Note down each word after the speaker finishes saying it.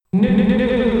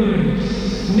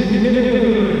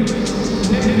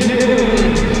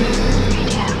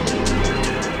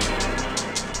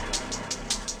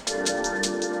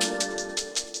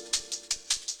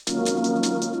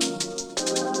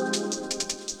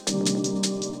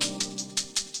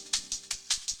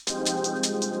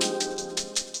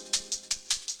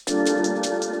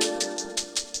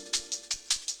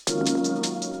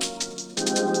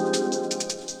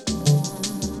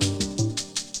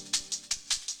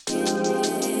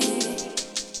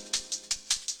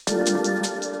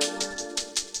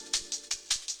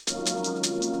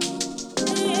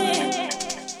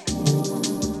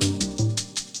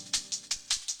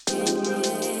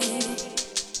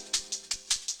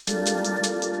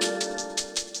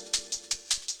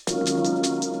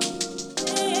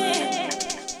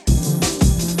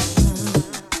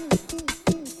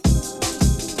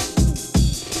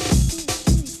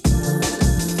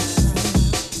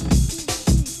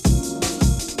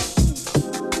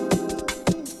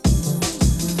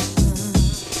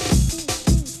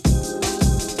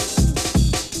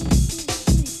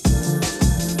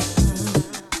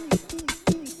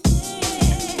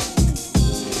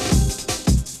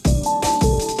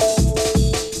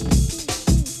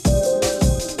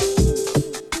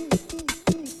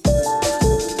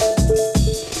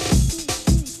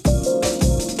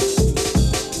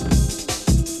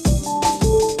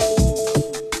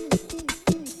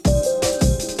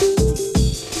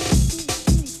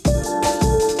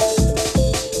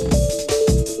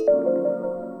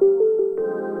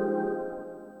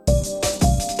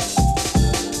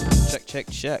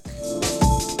Check.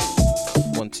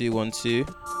 1 2 1 2.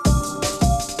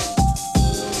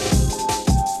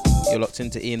 You're locked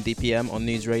into DPM on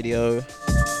Noods Radio.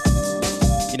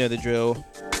 You know the drill.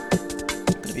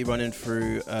 Gonna be running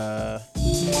through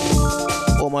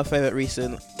all my favourite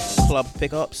recent club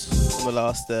pickups from the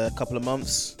last couple of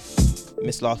months.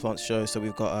 Missed last month's show, so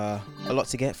we've got a lot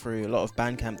to get through. A lot of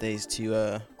Bandcamp days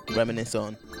to reminisce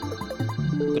on.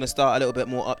 Gonna start a little bit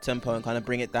more up tempo and kind of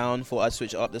bring it down. Thought I'd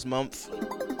switch it up this month.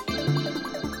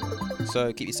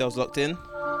 So keep yourselves locked in.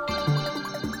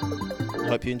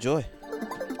 Hope you enjoy.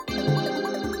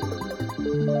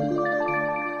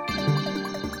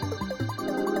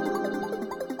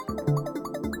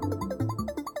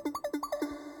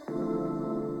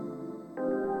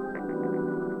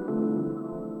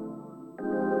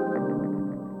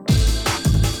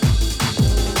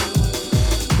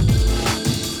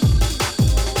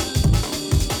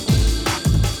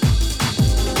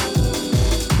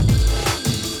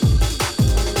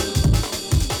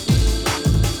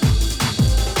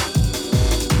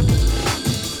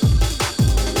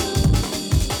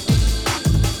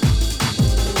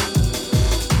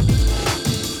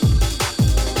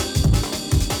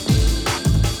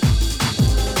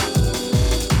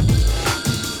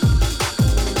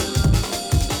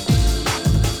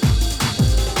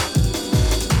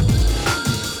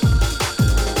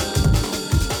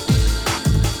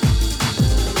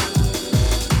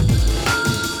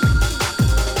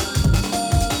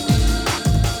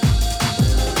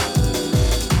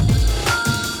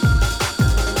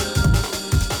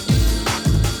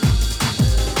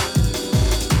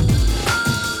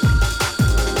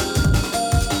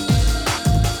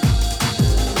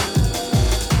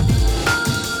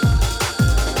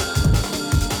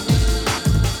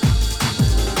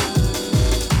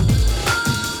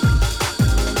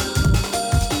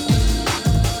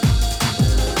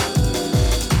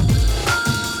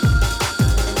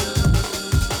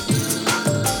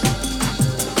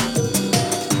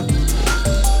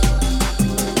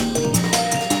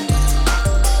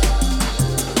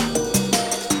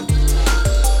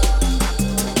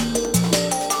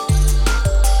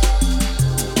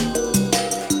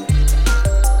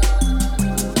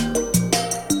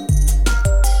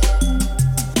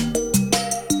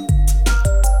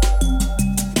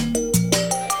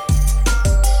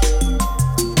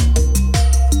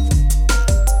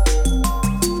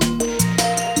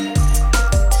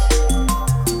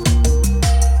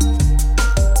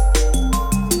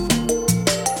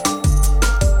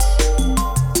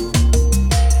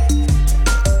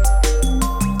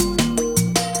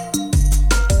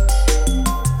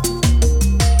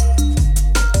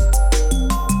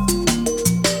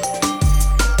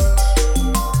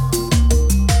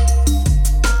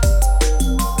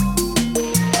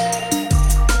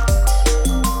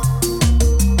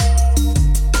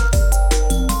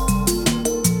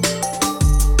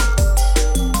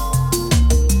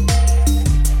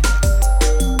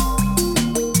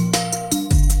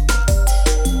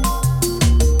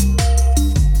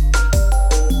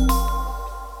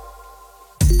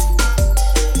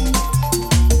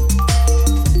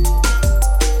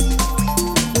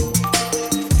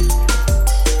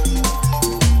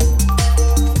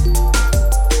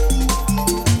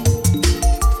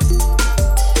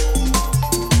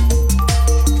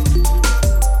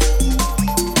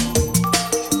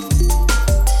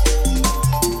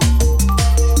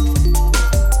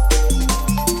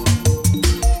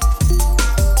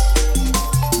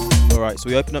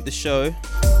 We open up the show.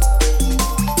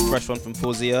 Fresh one from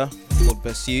FAUZIA called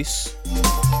Berceuse.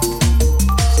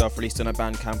 Self-released on a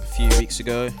Bandcamp a few weeks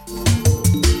ago.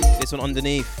 This one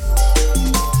underneath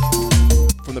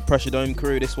from the Pressure Dome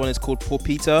crew. This one is called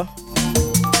Porpita.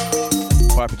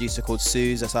 By a producer called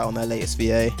Suze. That's out on their latest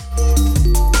VA.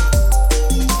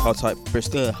 Hold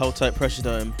tight Pressure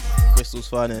Dome. Bristol's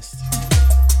finest.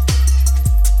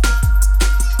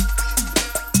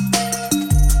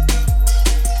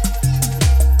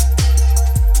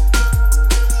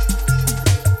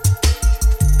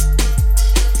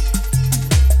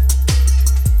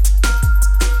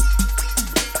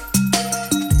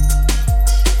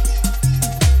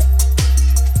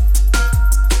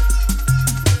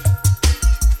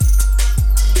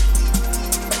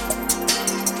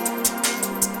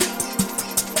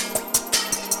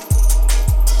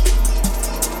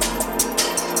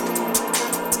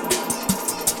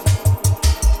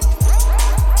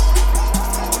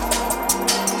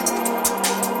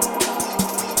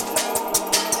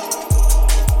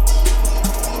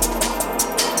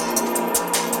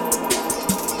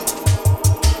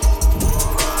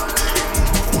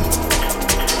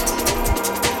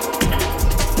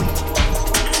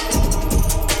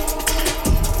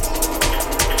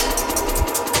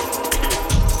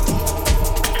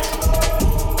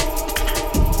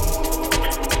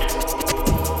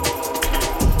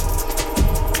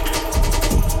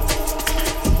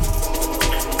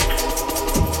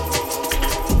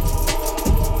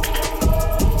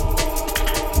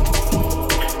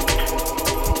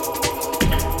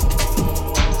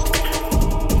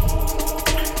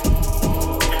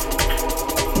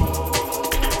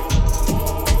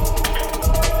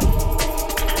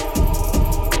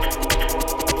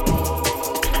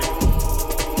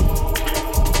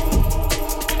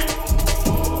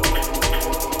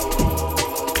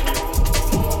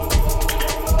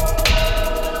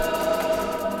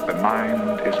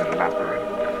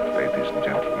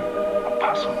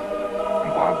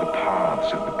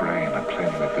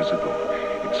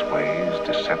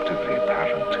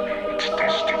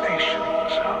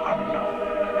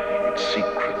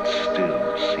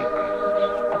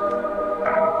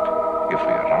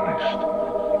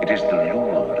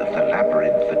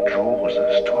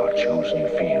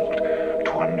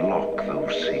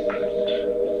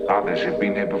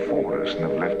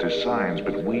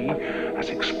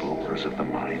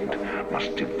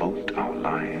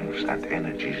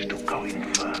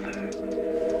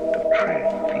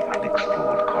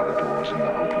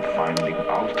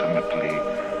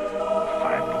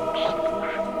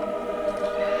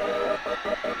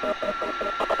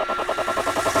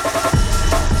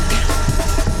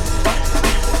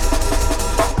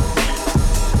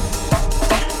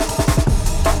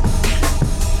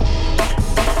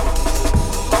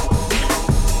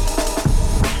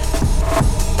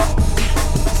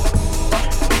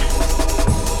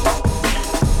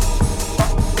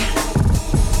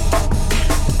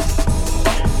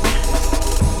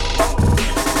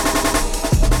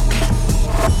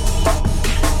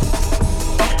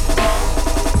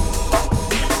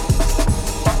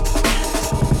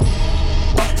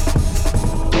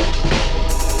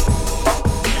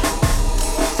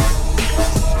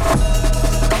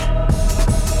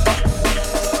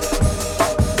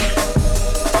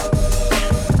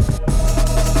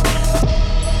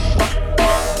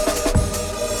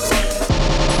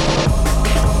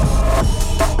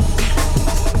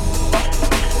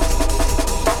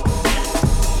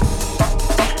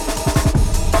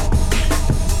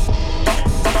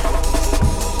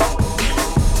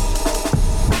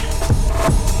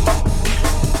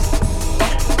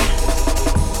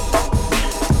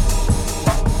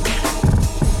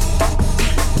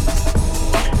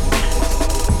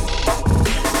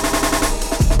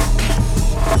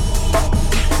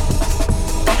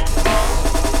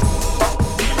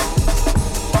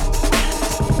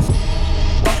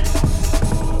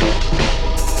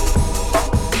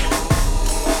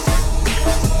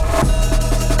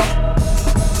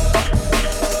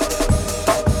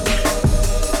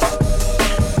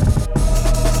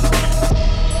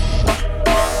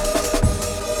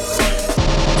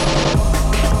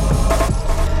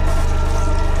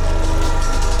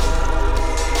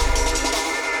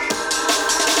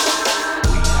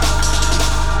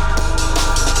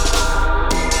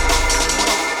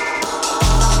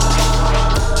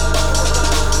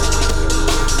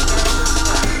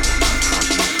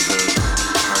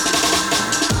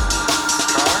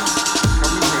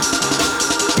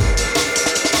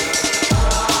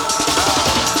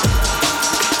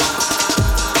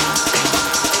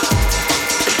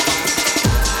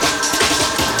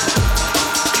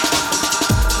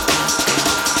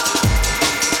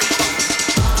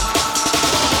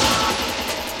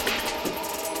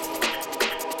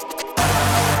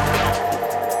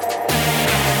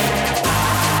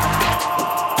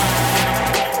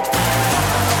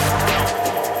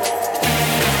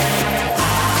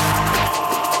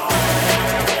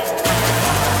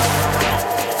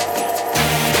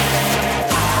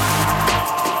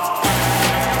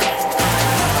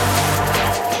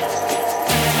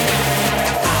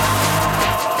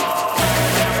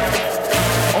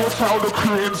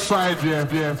 inside, yeah.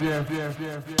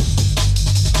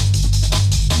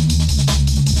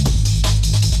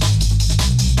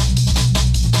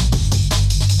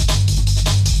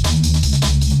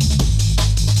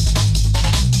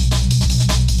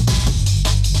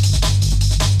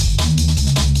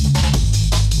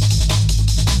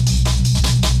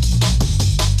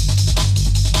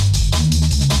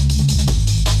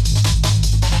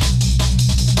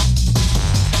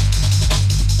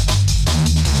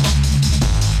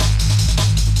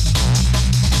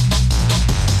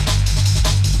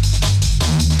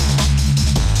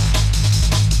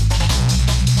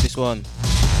 One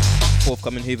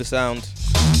forthcoming Hooversound.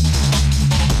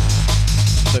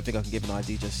 Don't think I can give an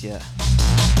ID just yet.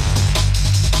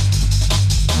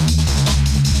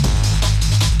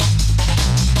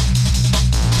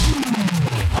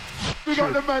 We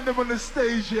got the man them on the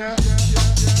stage, yeah.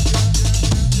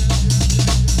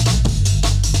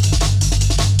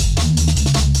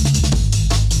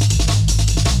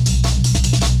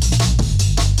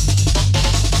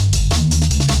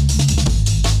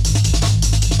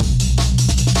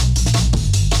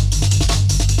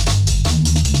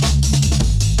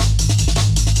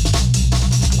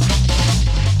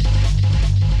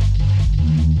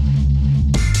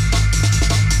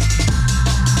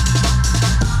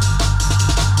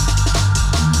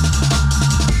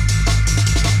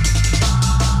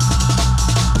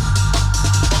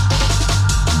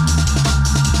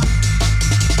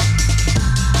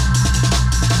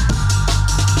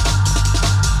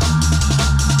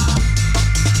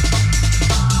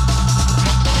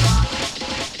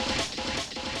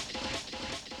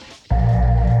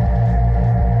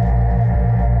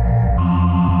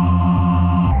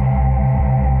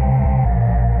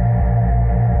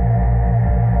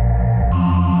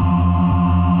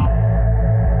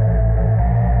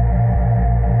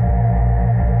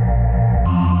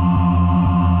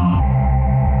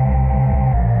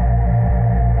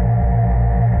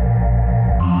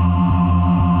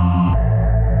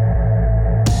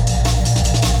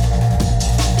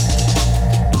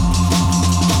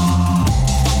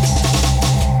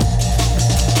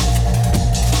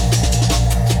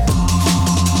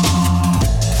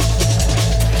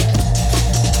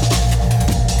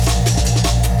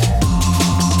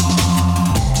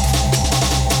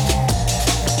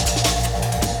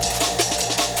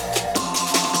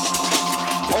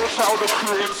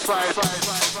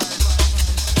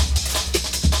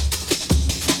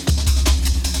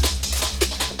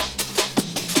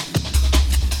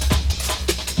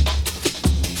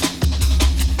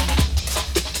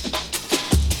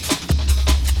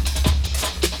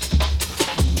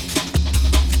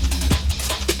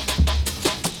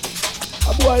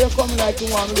 Like you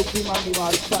want to look him and give him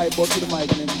a side but to the mic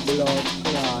and him blood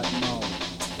clot now.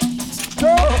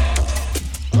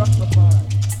 Rock the fire.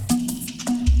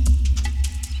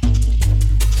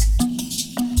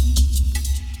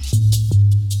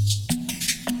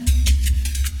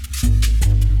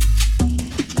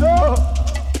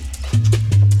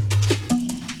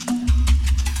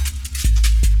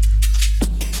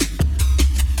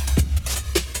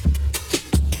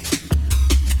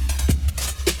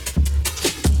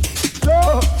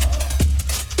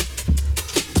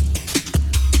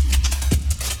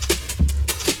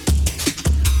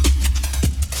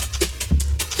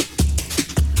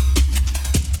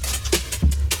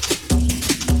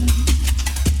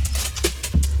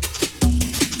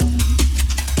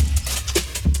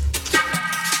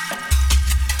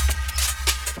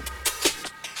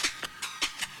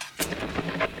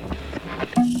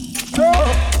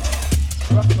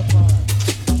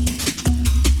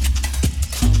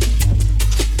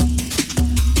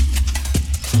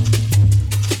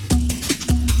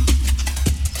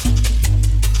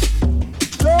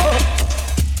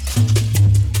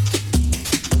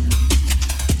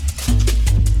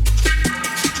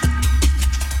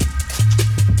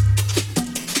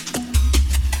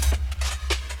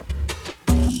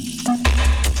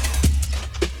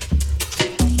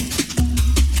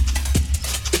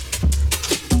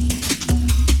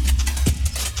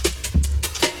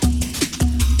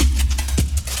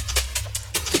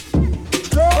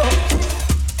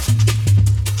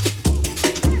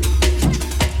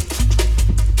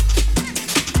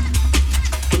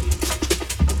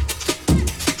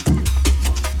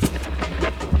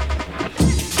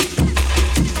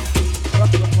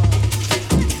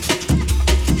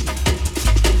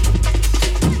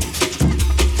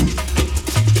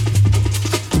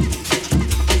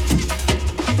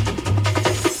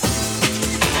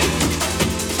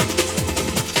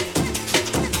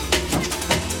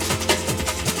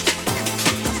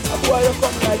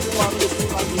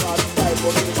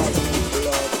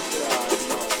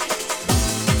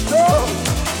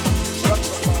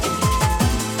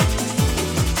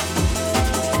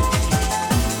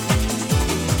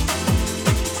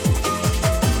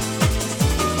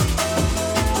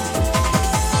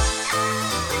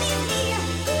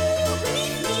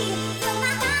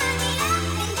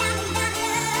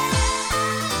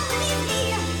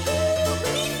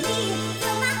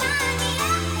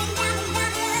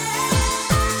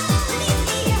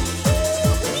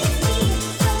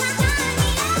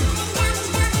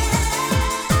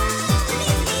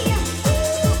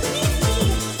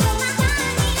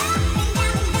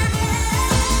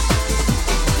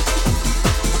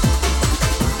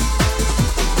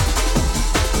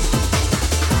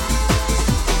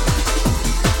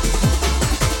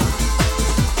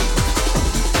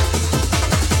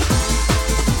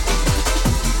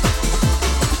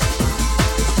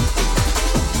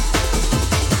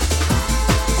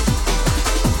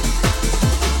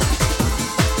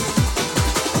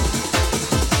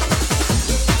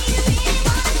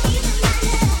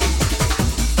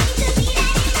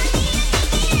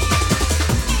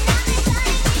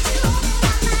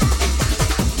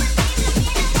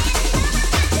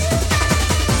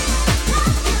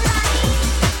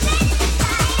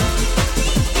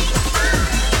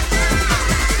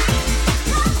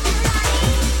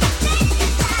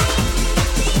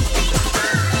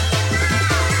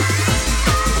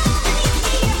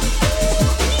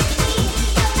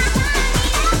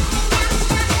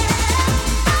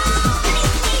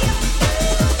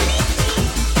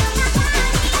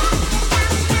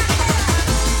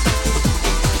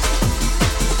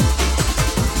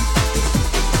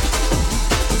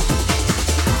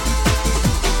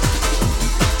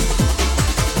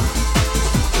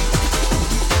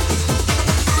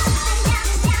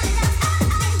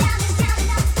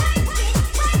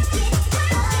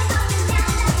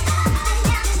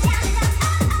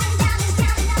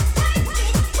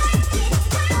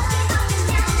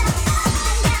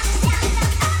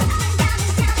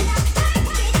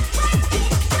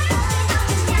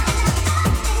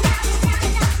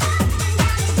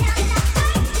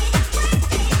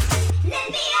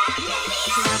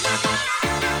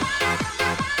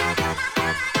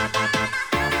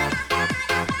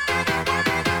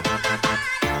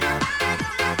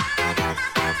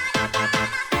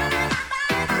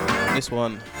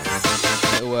 one.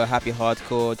 Little happy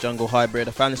hardcore jungle hybrid.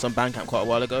 I found this on Bandcamp quite a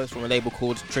while ago. It's from a label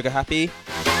called Trigger Happy.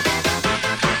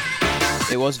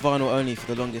 It was vinyl only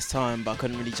for the longest time, but I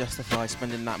couldn't really justify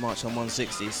spending that much on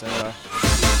 160, so the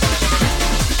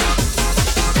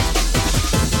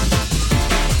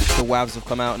WAVs have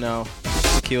come out now,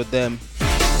 secured them.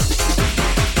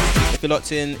 If you're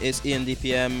locked in, it's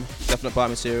DPM, definite buy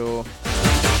material.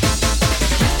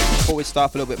 Thought we'd start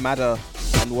off a little bit madder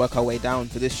and work our way down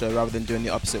for this show rather than doing the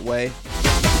opposite way.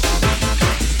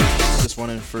 Just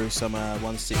running through some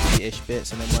 160-ish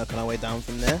bits and then working our way down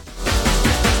from there.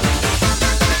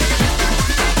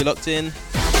 If you're locked in,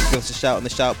 give us a shout in the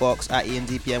shout box at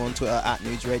DPM on Twitter, at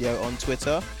Noods Radio on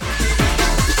Twitter.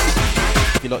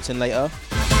 If you're locked in later,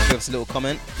 give us a little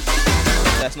comment.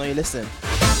 Let us know you listen.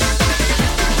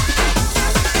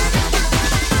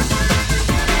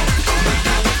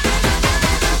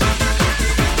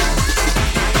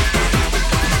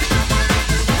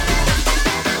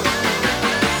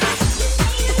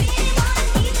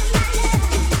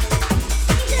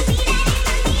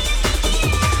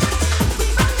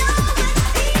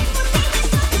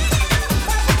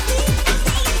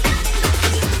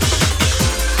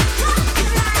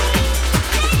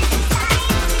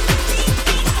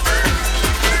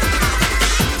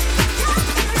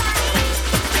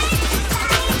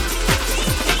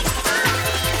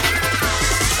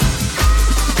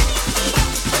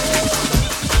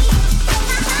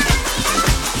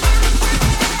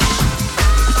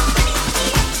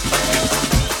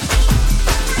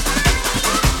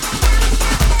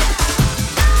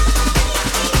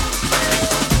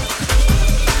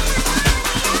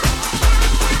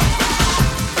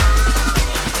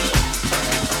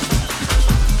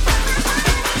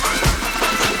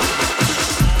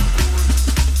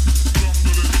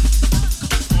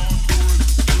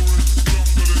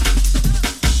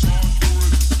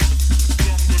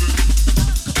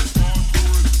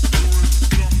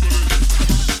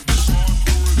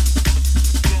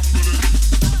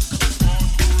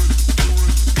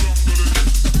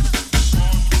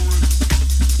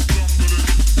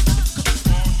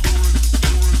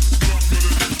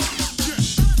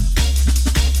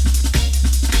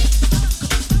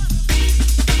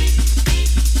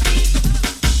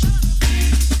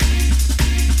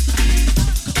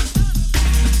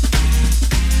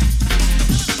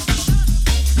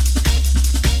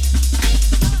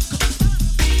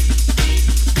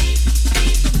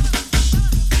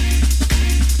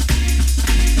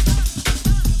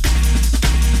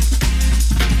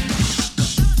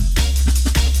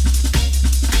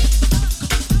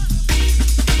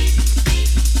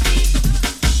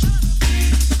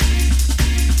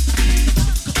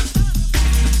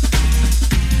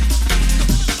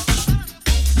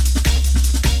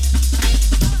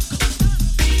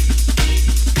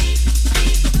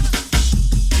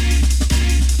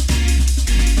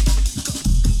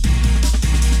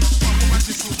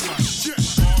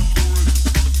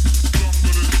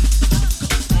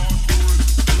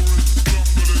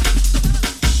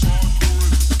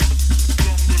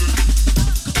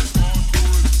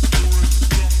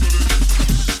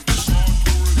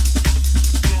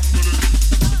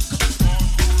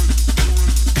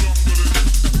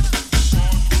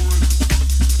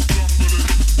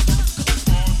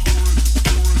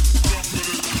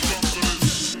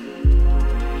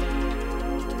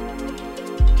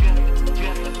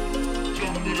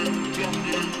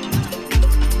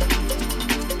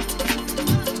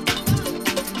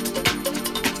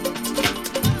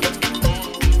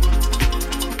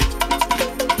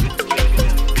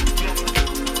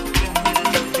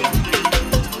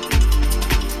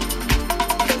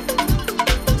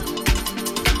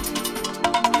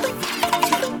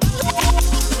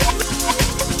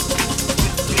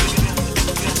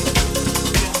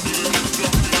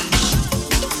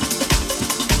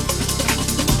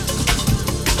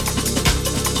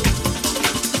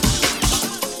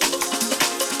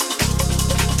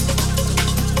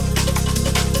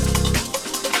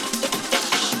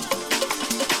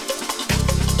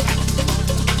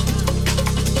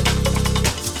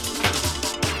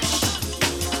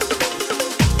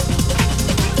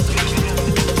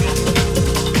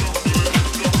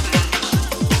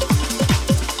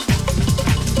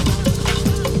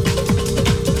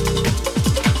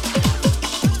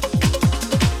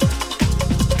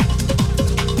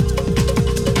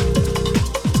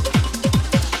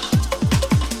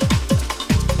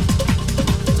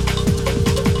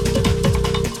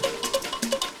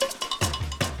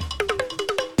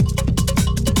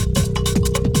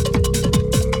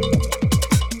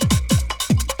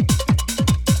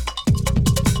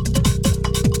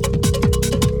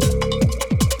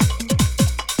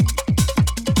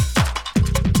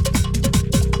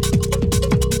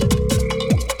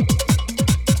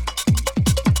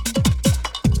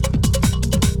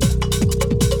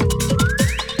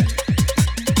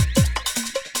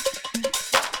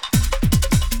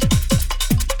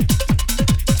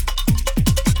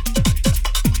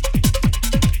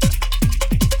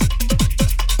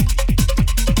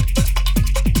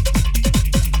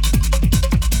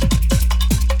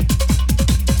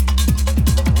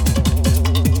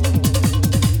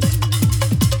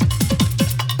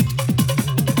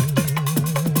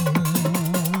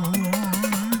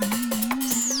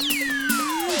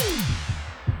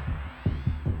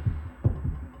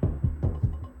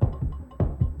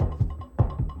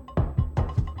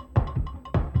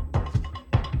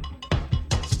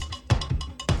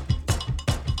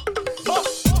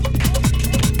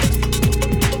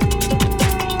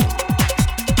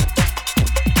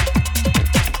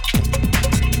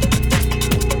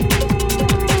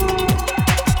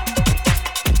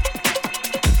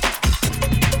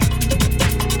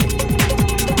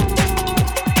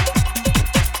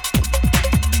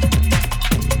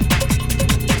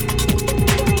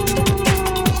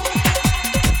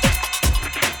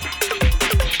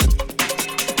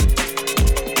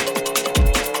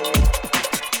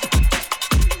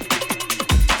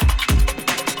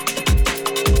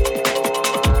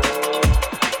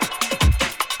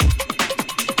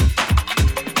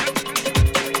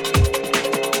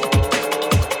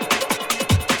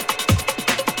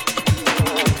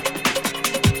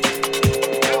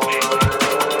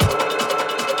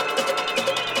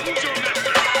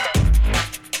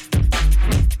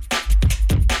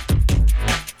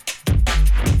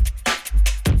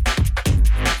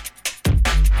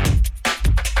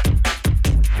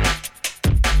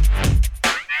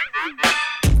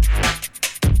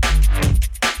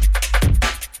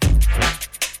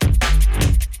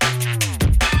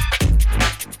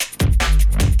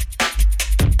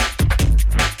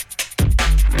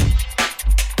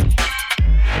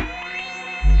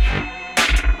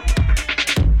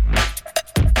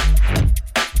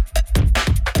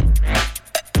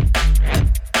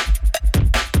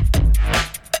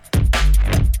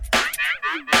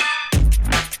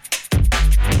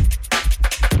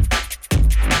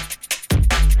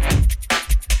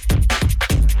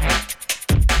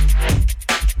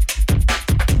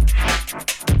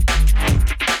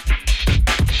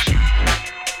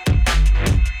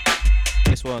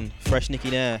 this one. Fresh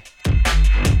Nikki Nair.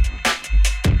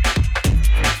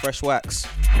 Fresh Wax.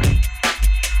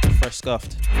 Fresh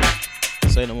Scuffed.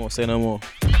 Say no more, say no more.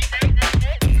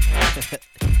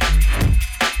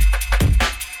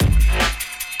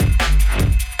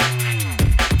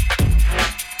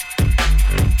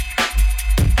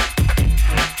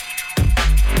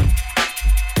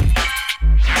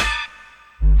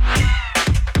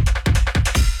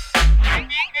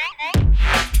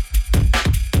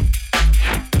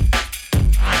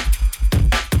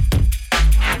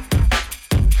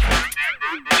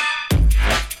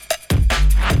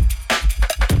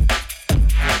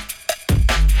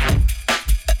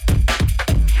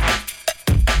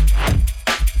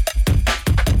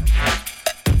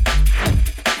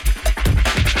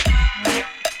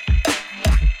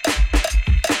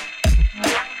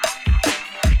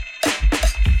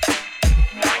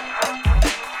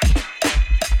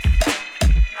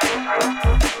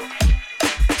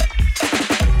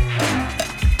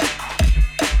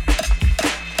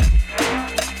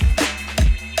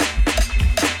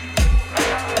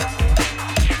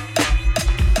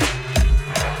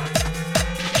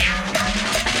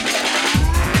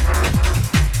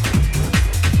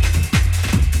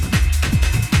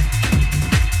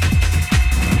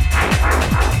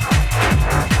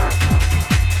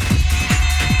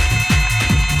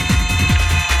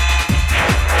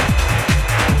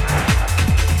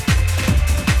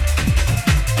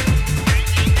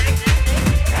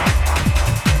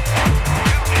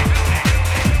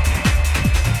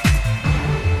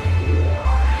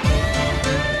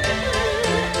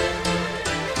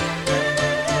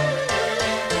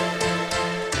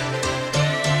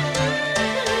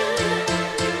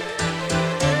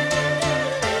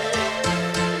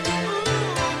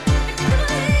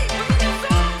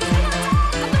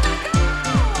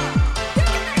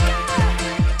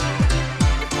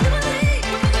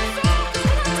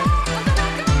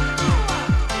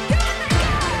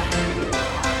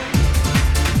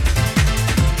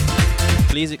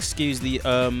 Please excuse the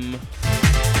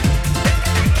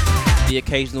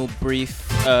occasional brief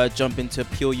jump into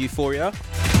pure euphoria.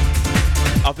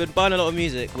 I've been buying a lot of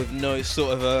music with no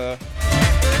sort of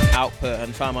output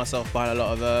and found myself buying a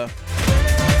lot of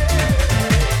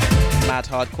mad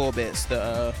hardcore bits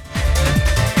that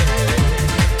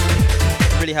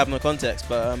really have no context,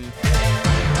 but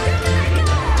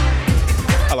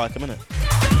I like them, innit?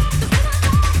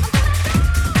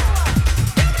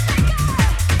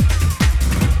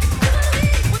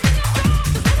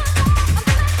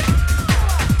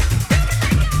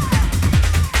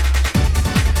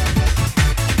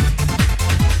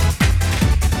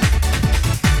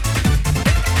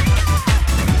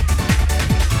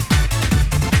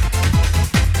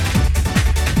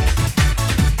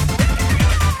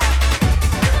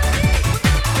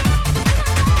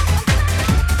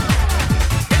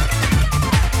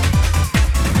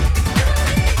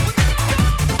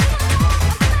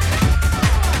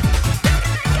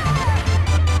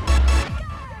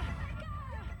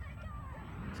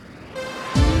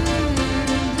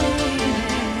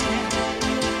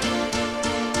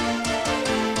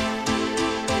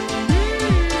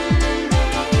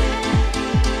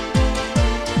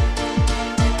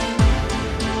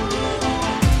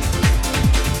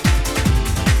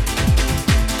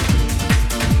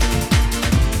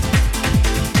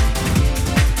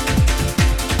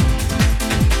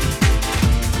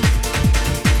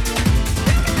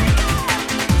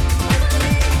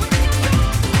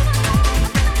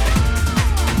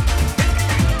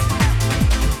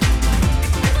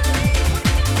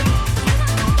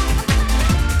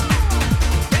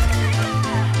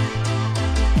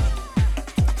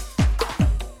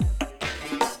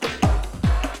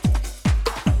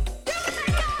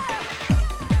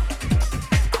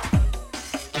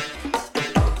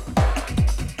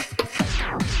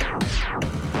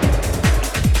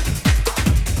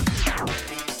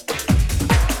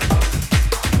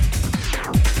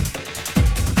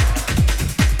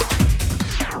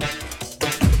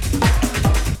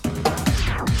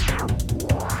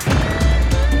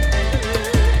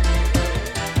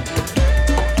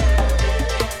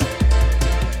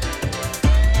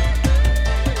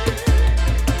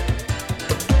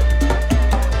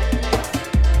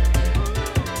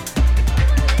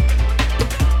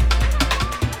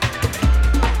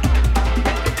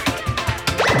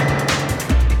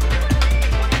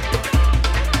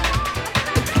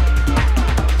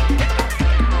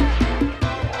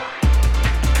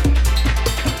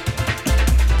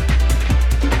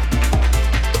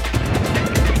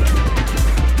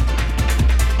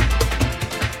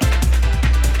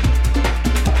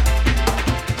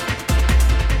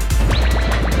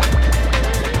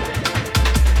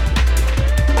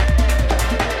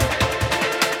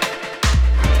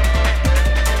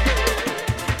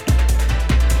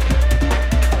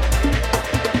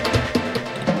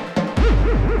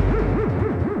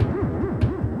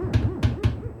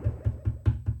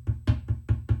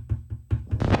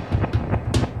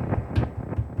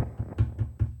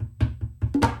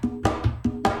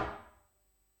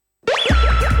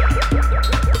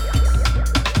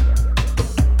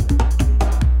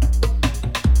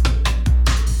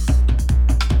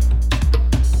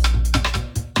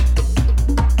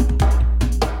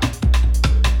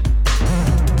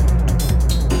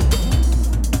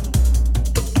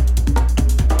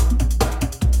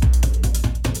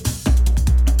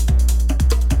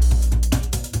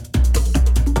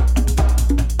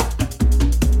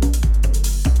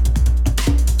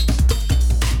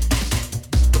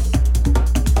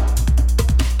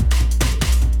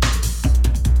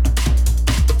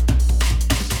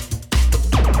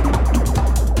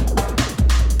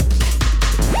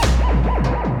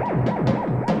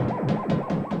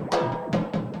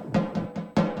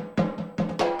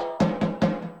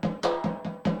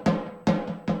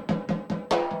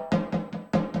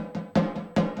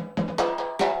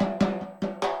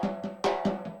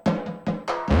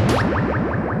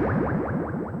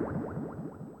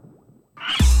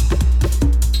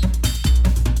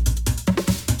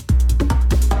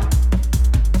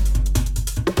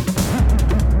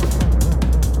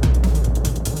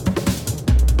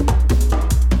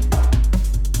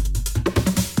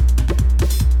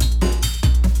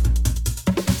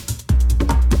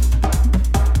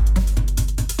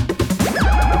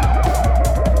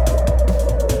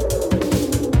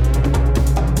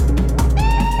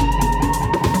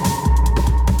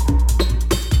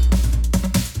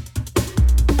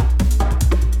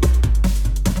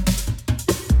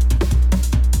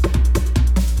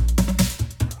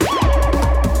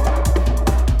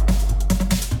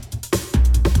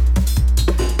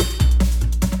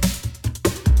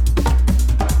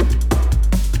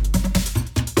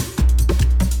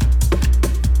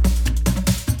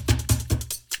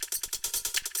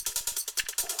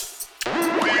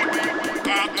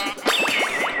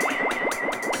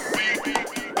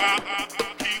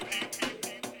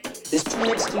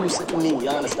 exclusive to me, you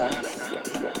understand?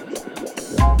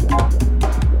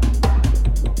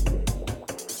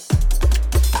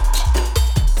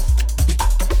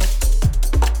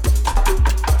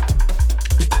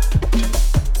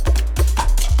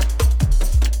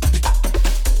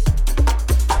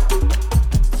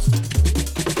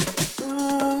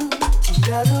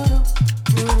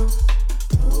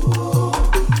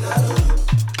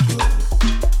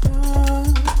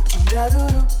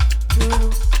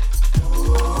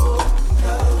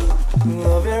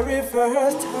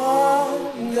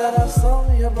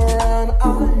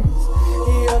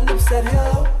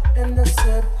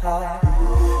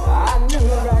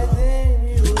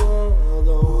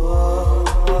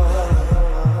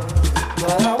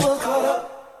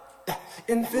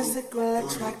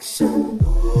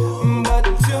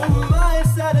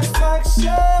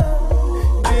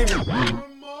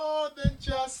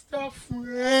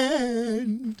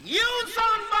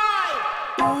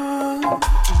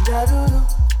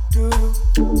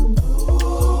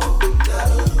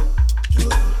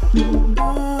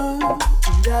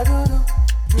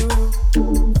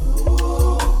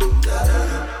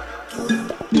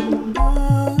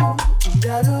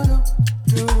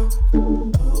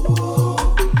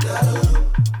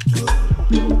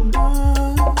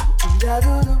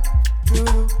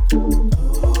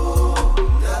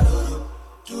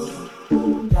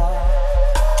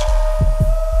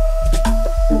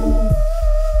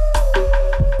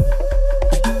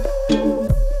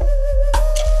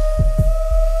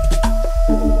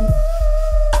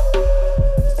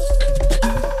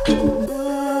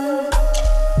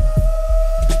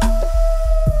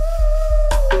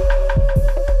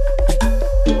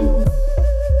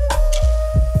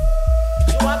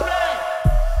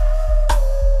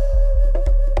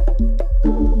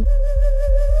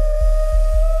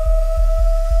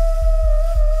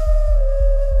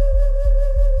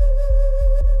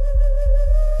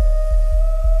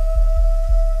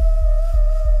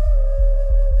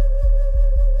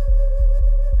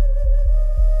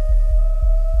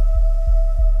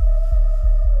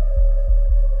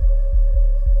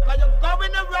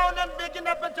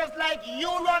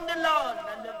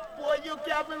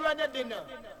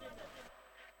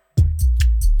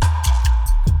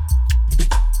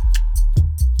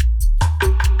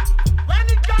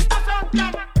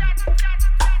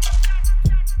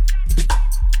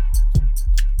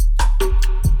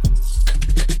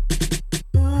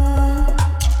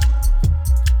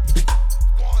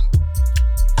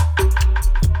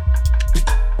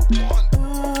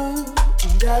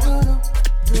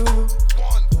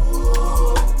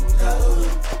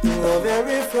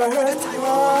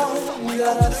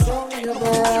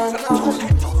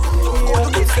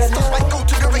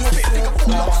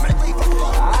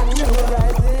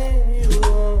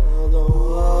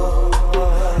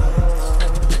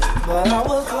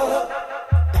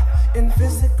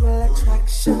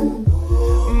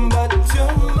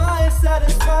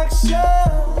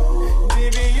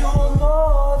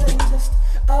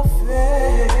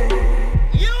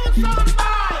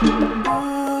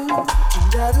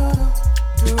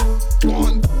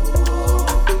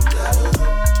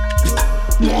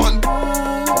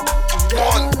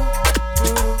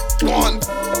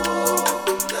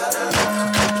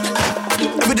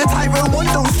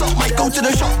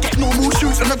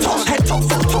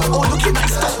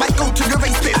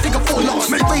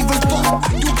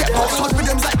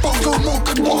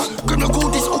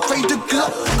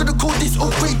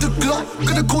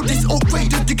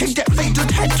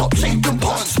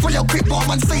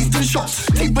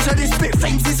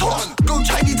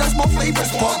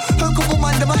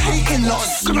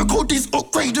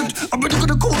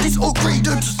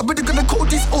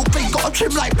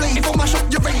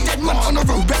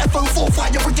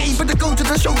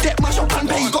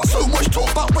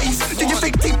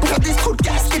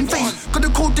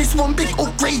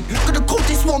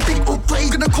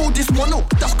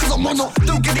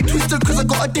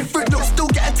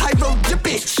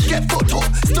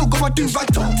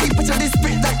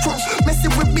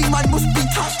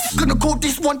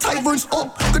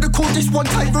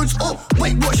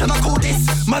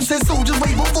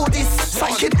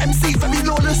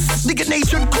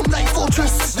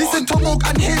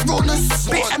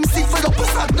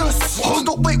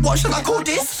 what should I call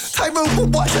this?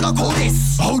 Tyrone, what should I call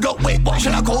this? Hold up, wait, what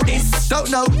should I call this? Don't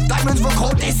know, diamonds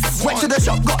record this. Went to the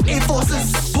shop, got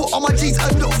enforcers. Put on my jeans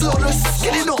and look flawless.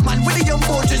 Skinning up, man, with the young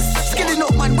gorgeous. Skinning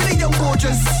up, man, with the young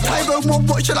gorgeous. Tyrone,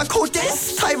 what should I call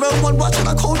this? Tyrone, what should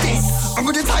I call this? I'm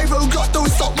with the Tyrone, got don't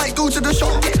stop, might go to the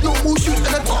shop. Get normal shoes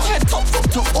and a top head, top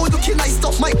fucked up. All looking like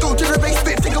stop, might go to the race,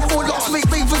 bit figure 4 locks, make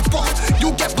ravens pop.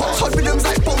 You'll get popped, hard rhythms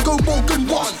like Bongo, Morgan,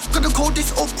 what? Gonna call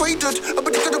this upgraded, I'm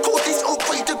gonna call this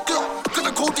upgraded, girl.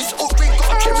 Gonna call this upgrade,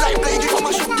 got a trim like bladed. On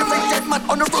my shoulder, very dead man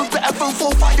on the road, better phone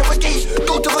 4 fire again.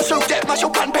 Go to my show, get my show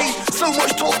pan paid. So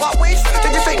much talk about waste,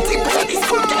 then you fake 10% this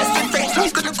could get us in face. I'm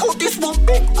gonna call this one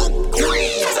big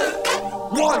upgrade.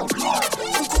 One.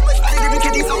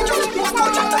 Kitty soldier,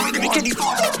 one chapter, kitty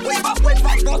soldier. Way back when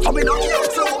right now, I'm in on you.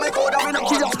 So I'm in code, I'm in a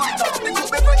killer. They call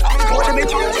me French, I'm in code, I'm in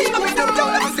 20. I'm in them down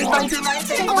ever since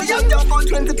 1990. I'm a young girl from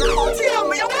 20 to 40.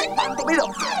 I'm a young big man, but we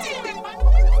love 30.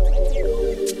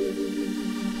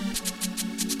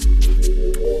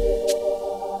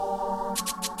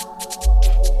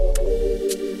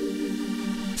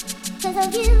 Cause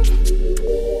of you.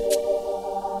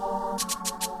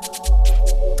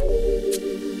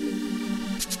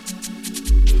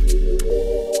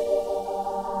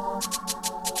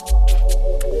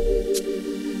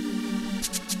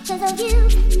 Cause of you.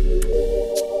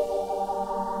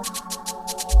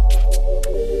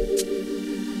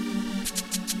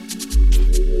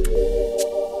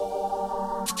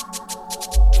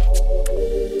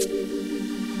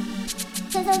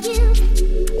 Cause of you.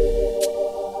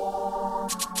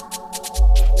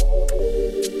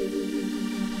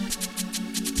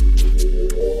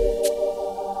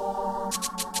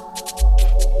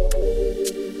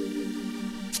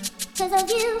 Cause of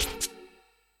you.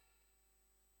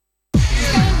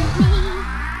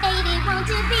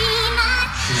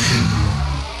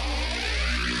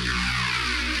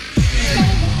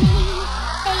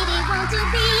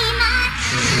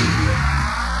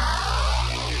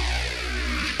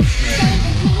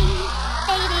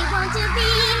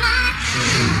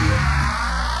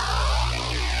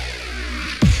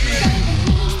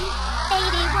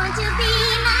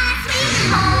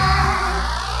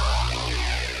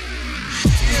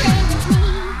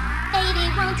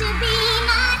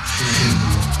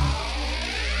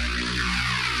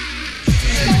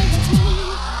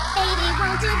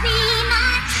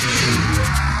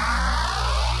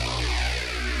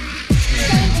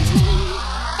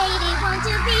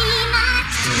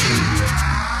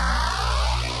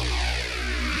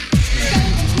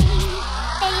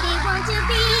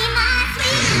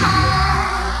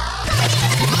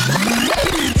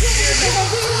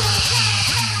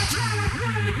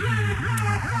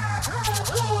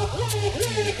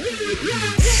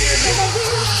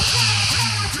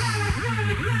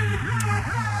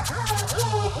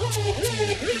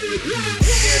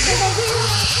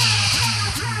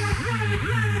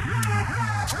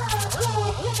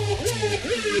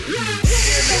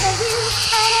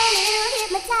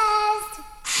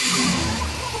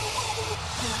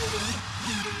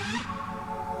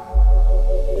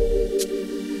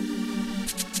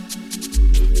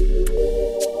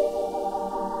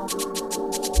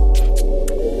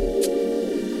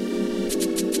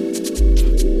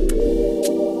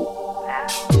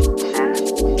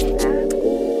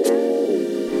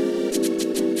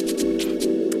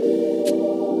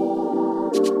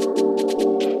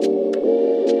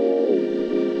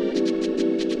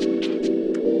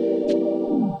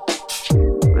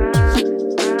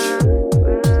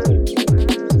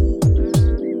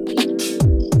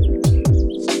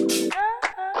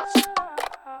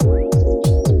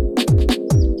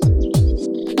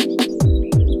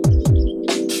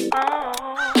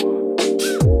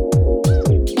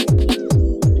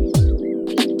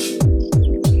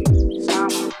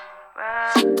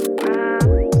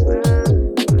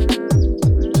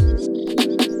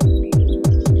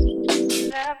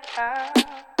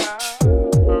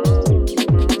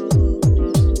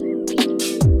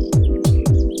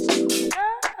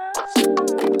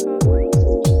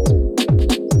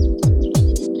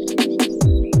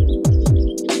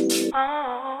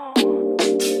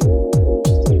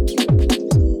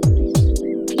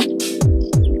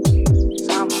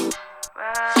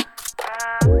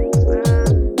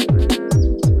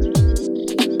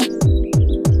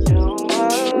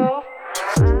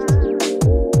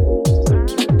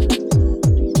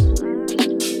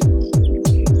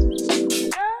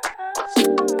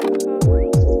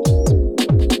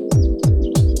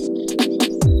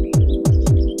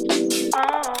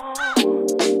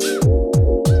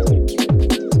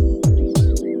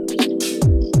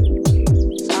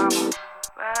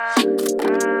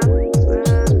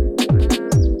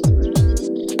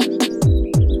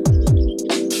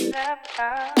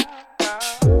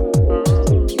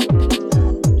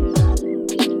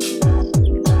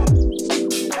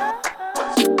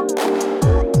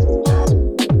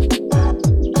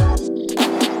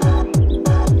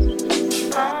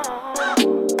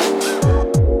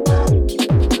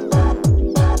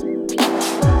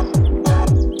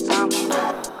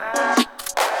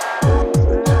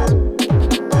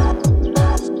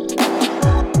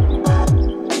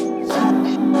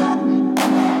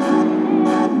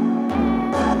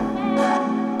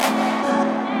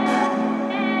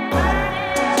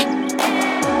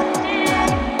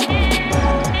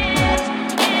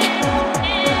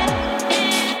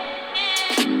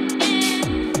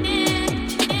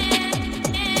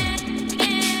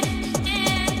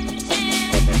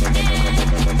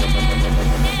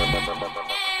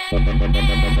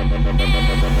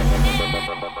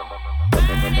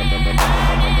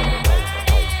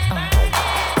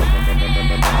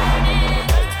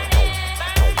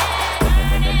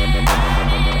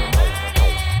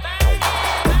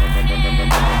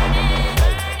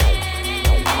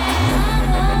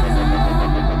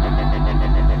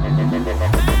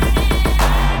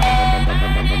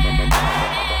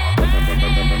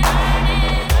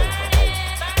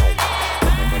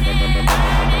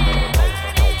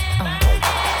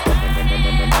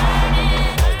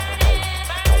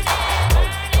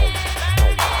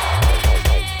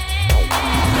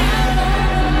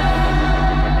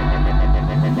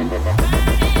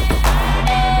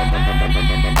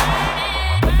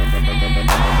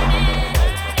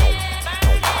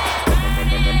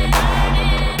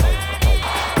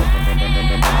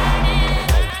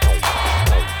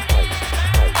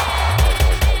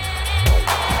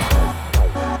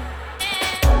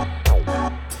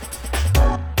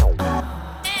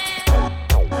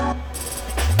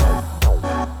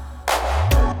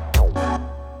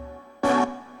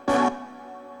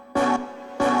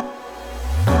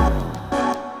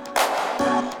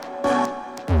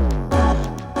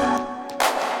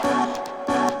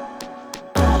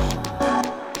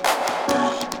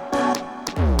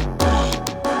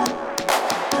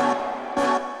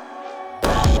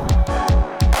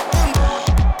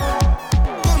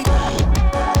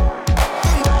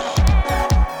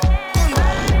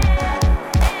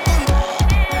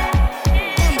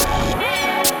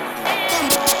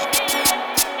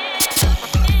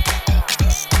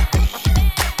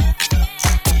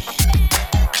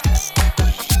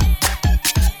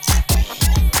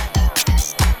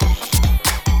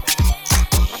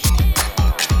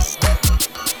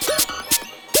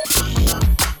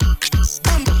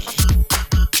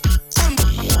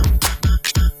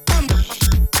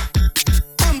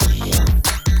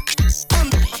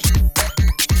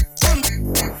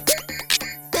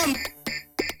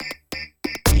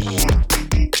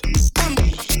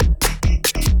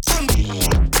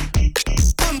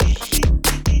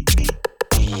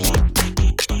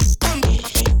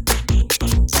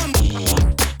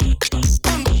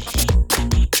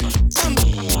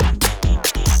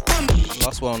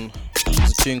 This one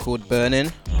is a tune called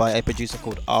Burning by a producer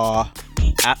called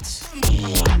R.At.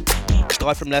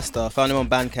 Guy from Leicester, found him on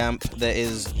Bandcamp. There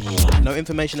is no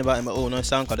information about him at all, no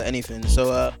SoundCloud or anything.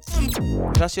 So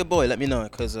if that's your boy, let me know,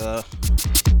 because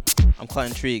I'm quite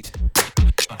intrigued.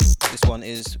 This one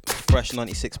is Fresh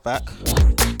 96 back.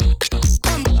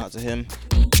 Out to him.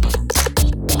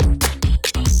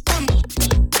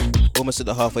 Almost at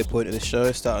the halfway point of the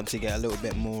show, starting to get a little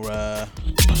bit more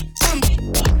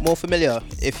familiar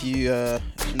if you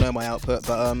know my output.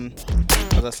 But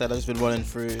as I said, I've just been running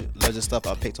through loads of stuff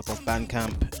I've picked up off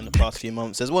Bandcamp in the past few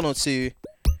months. There's one or two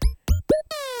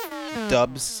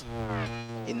dubs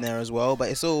in there as well, but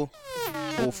it's all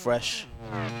fresh,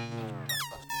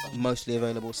 mostly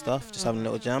available stuff. Just having a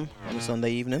little jam on a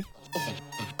Sunday evening.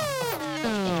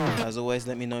 As always,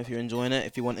 let me know if you're enjoying it.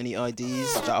 If you want any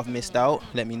IDs that I've missed out,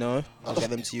 let me know. I'll get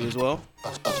them to you as well.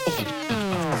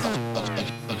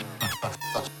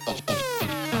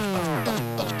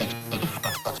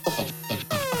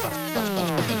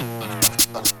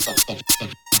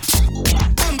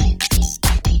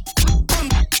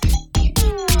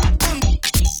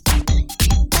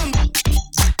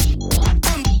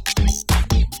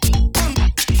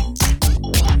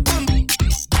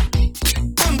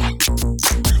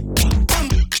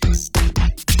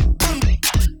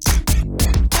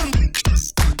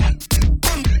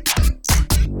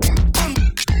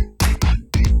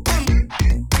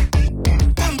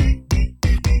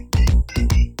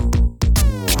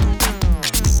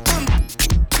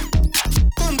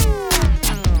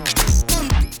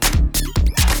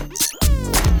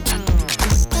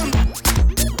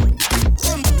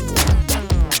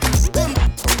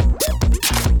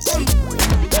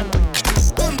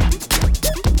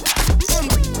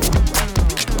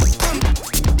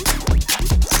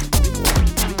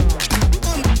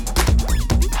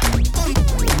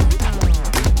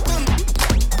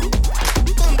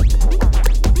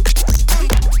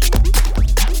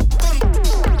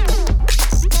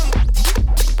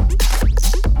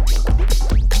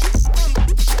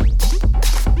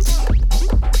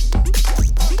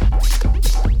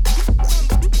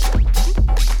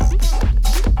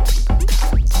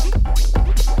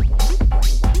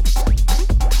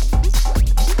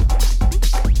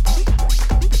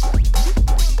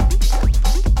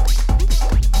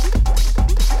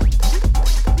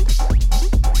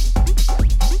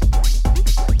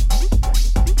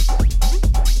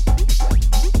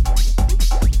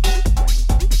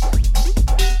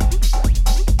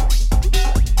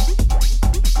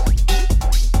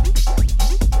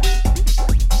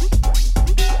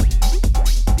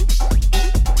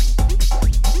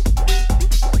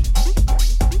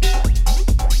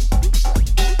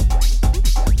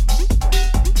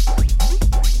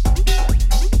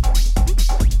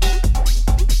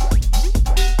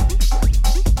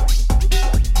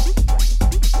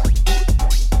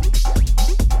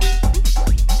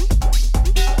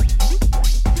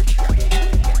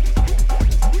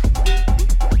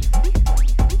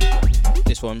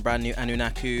 Brand new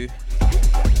Anunaku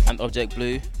and Object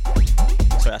Blue.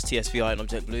 Sorry, that's TSVI and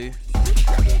Object Blue.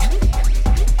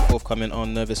 Forthcoming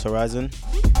on Nervous Horizon.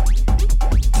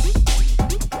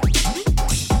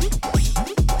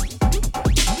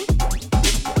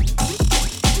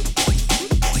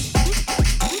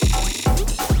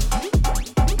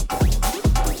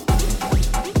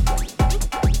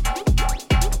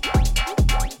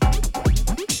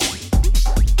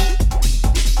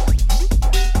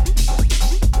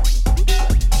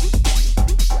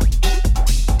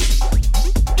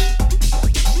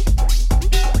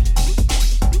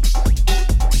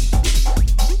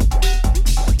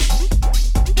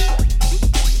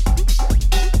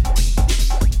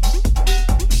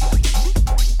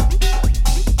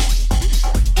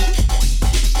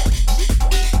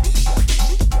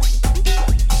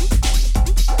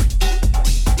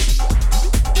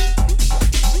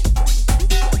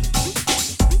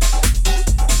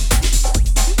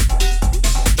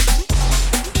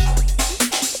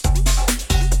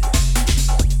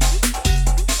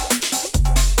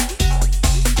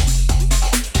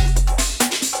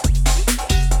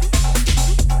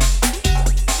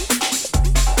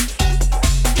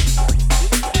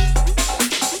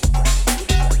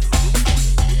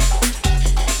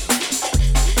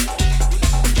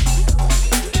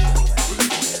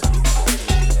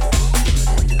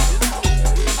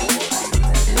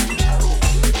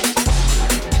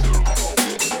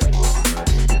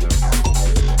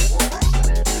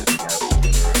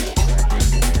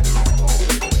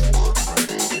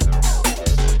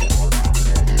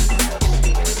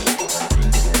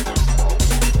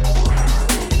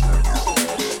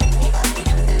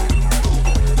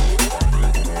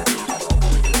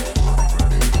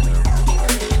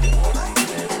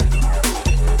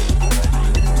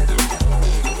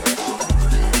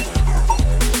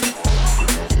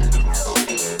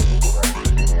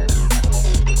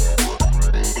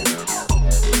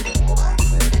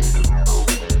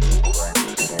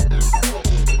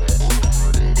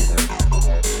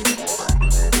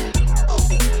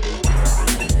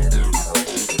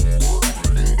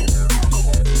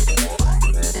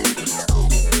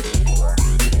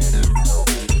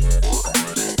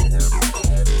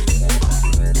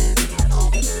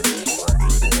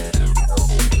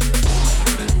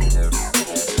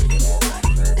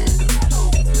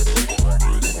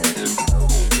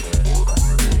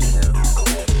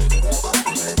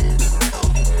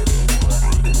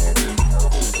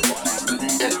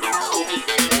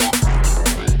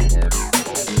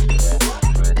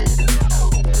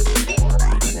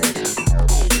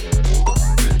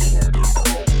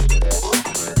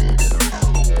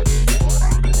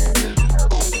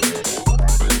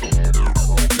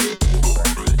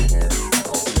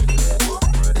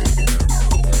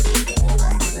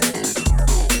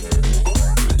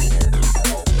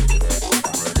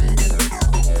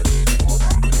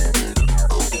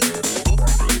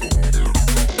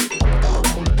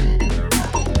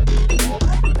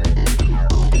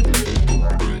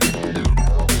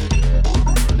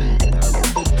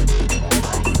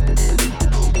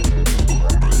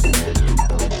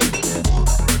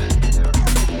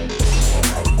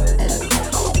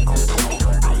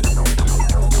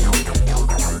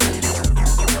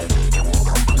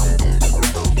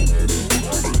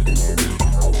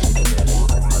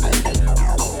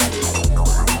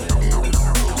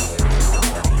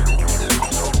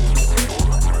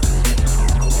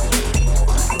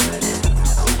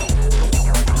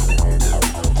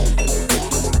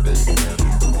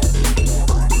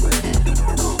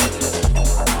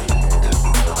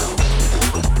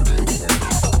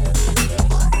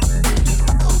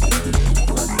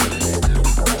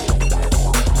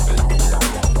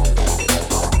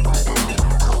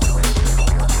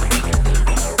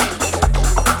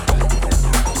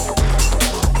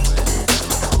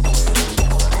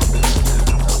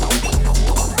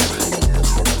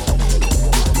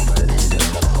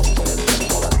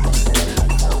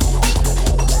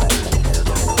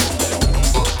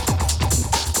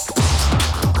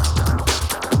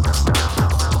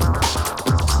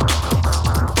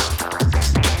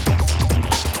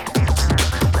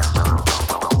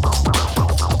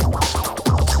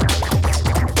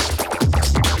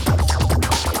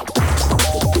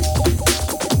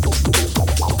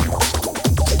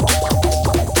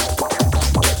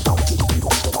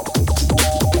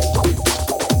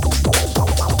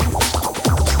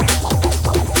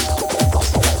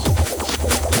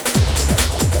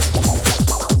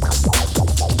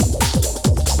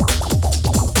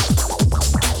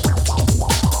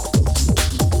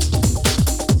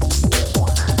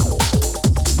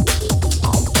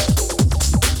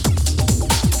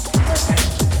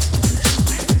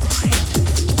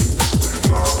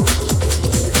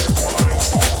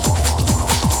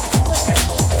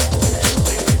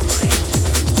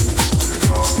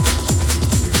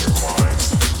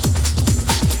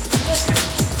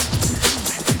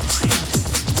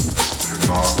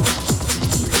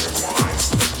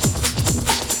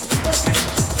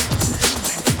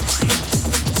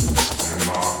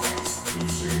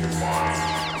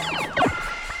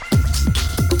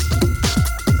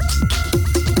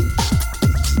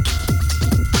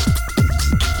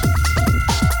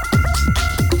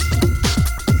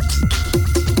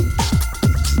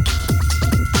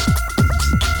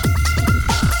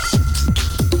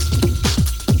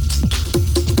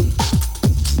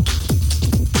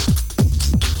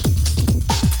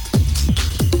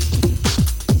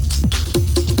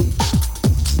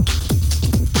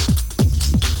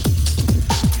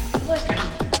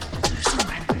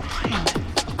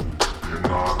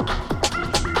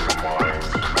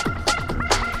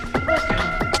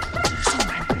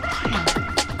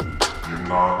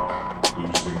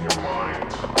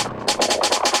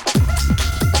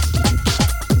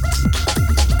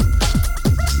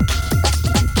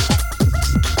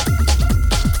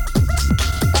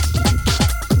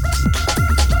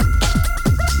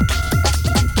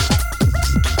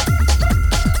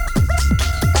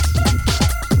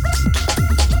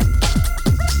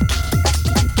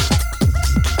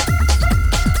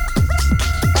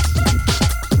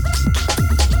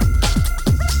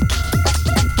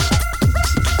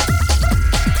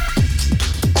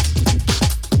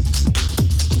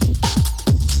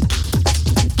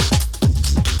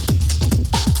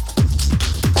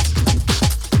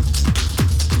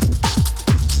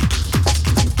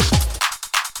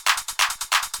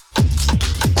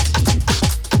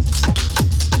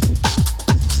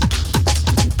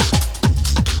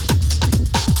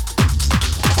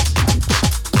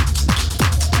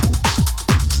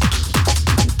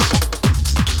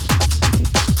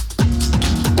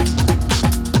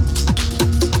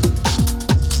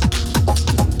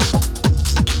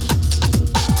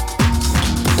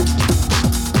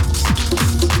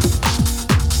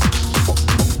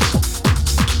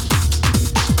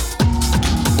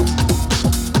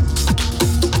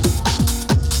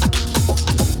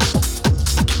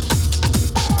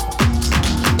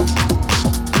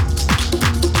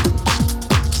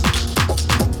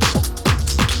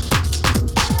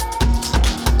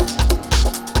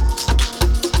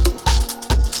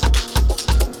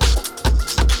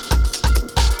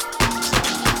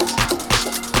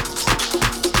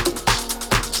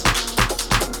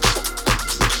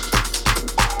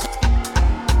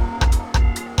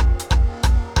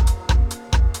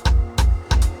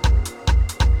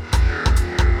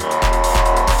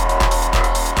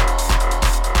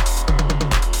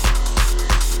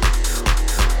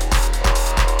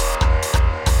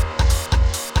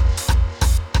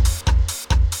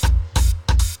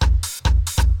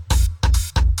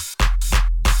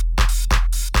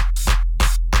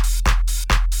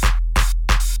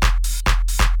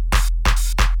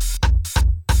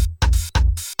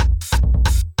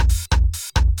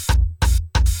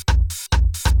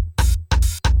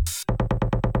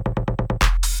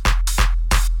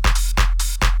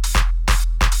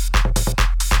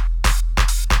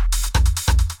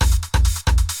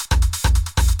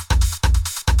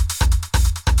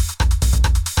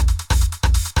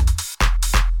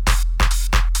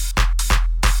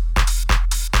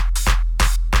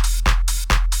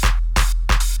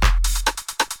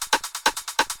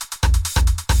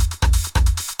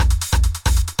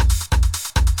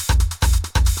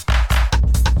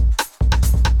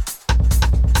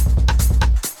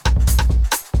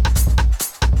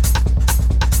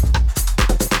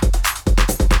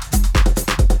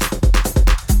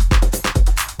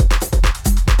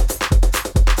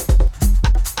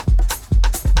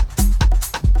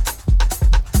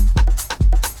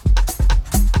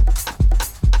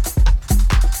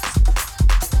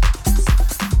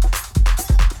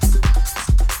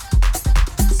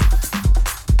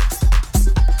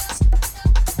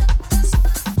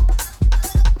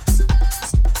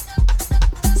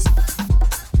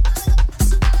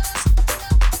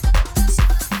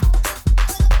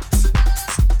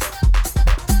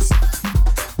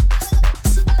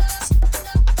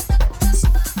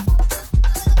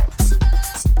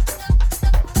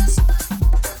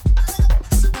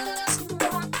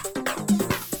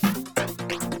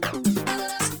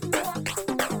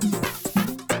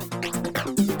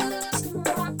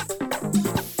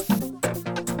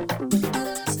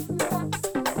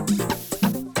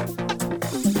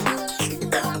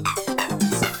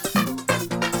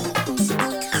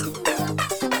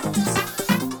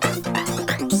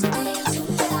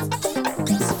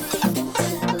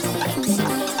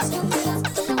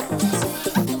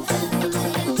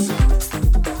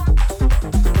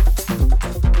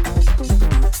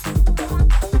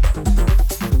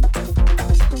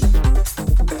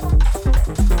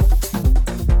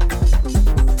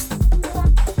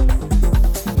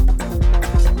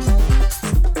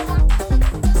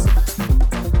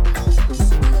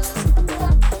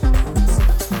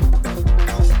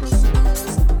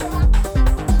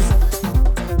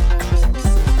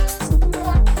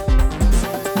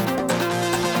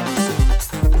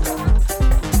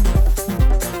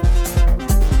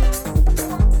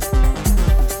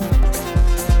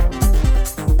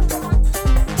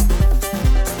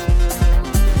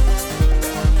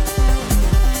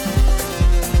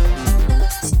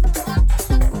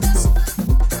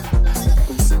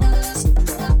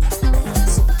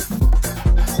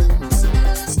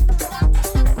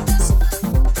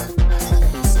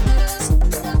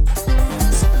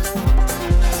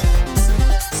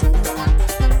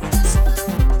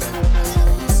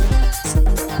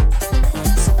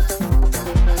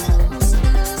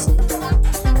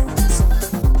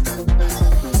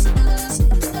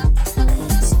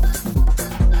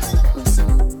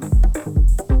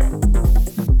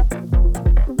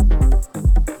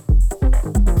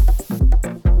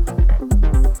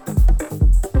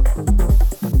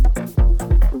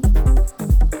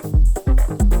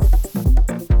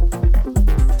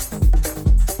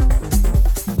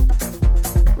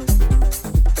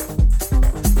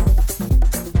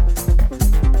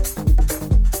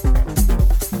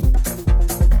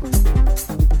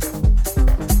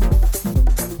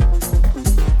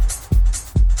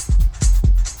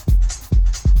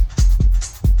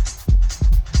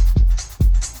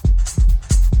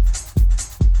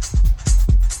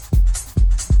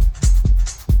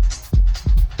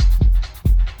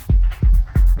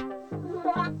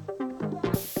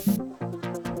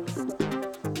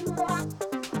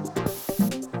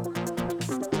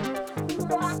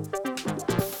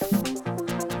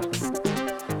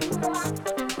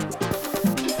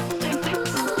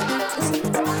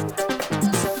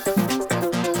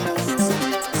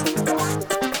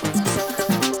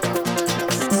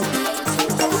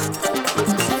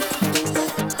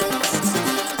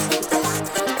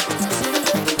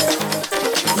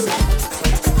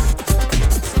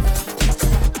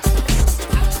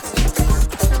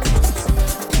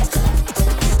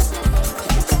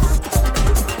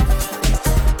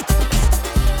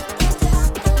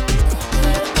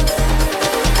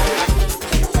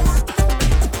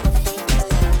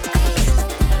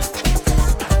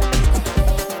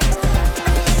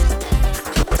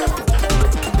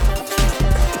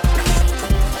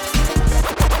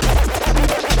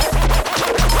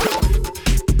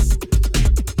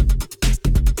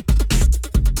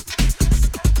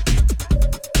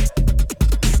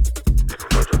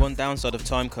 downside of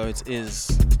time codes is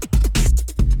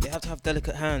they have to have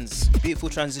delicate hands. Beautiful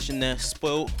transition there,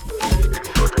 spoilt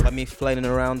by me flailing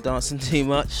around dancing too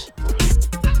much.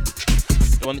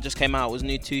 The one that just came out was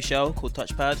new 2-shell called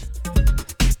Touchpad.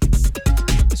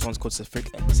 This one's called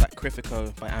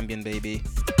Sacrifico by Ambien Baby.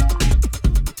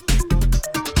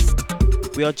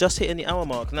 We are just hitting the hour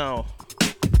mark now,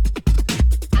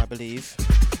 I believe.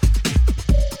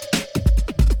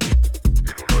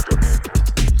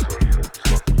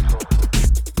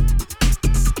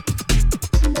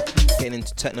 Getting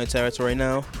into techno territory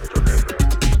now.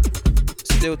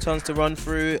 Still tons to run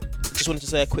through. Just wanted to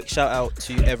say a quick shout out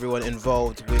to everyone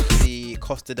involved with the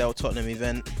Costa del Tottenham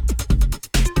event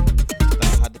that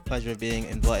I had the pleasure of being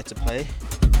invited to play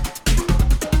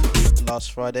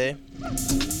last Friday.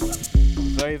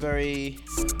 Very, very,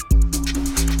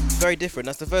 very different.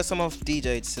 That's the first time I've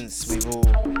DJ'd since we've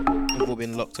all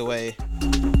been locked away,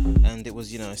 and it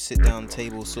was, you know, sit down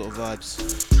table sort of vibes.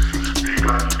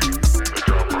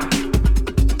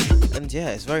 And yeah,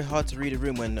 it's very hard to read a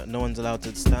room when no one's allowed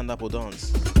to stand up or dance.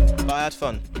 But I had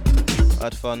fun. I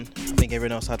think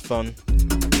everyone else had fun.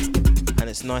 And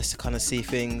it's nice to kind of see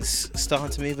things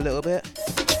starting to move a little bit.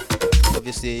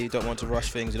 Obviously, you don't want to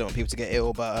rush things, you don't want people to get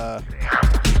ill, but I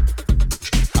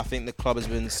think the club has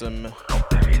been some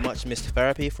much missed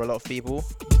therapy for a lot of people.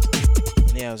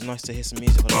 And yeah, it was nice to hear some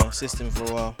music on our system for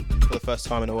a while, for the first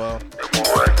time in a while.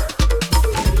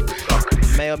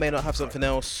 May or may not have something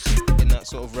else in that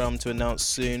sort of realm to announce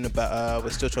soon, but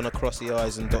we're still trying to cross the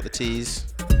I's and dot the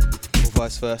T's, or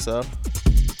vice versa.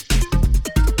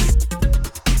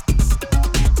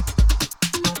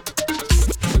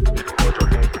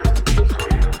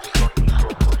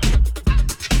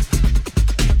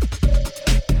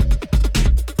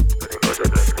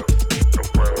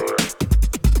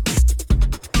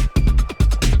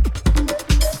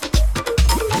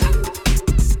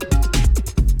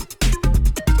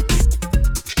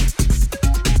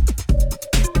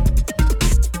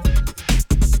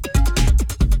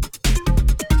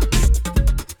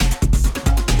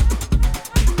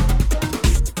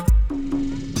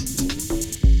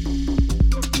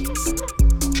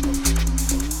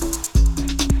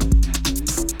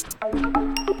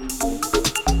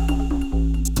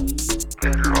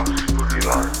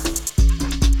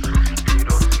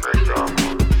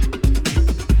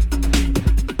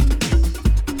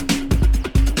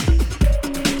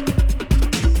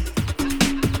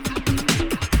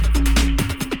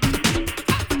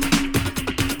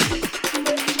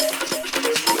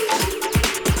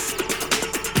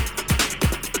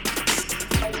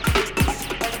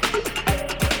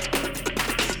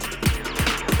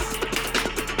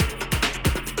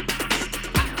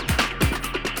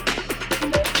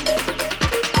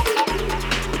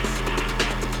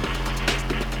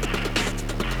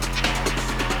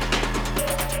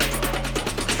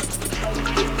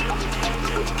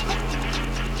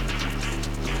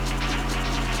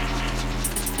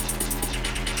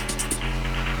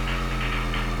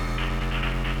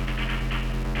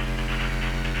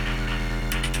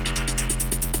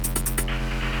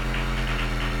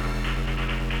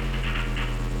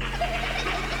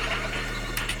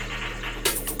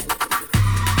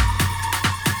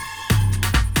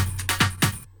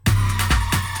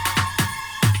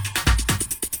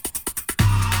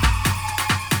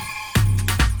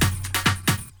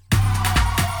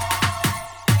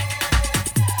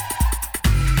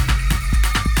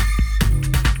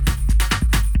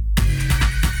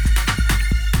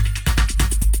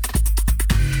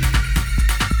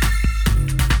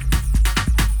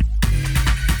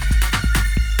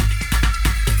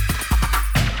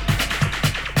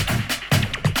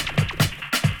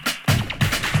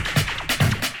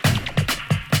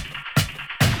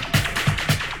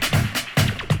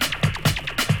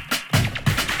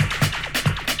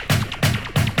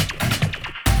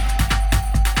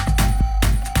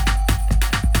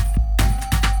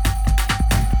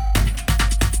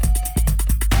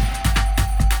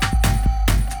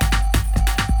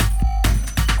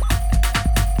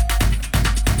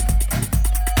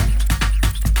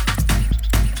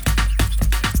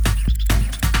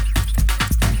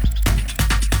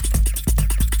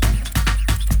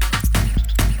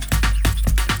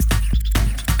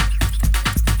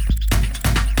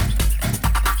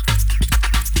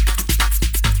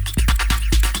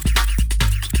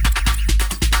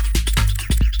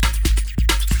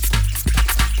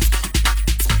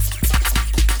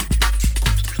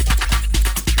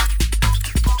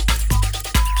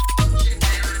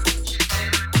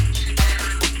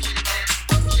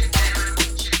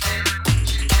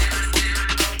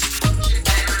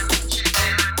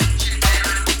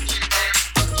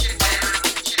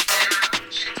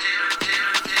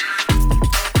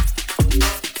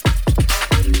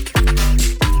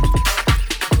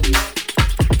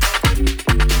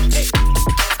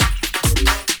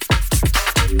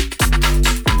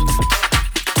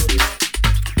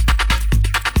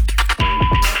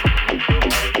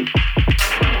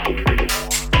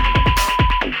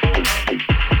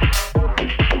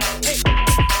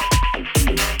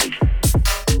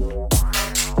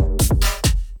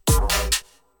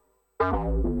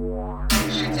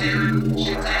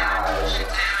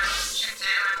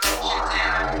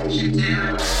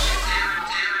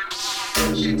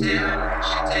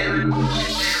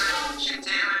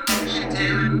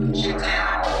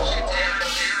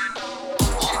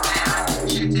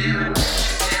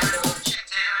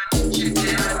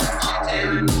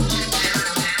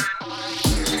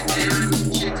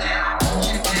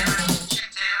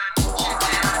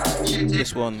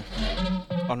 This one,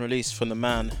 unreleased from the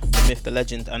man, the myth, the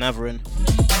legend, and Averin.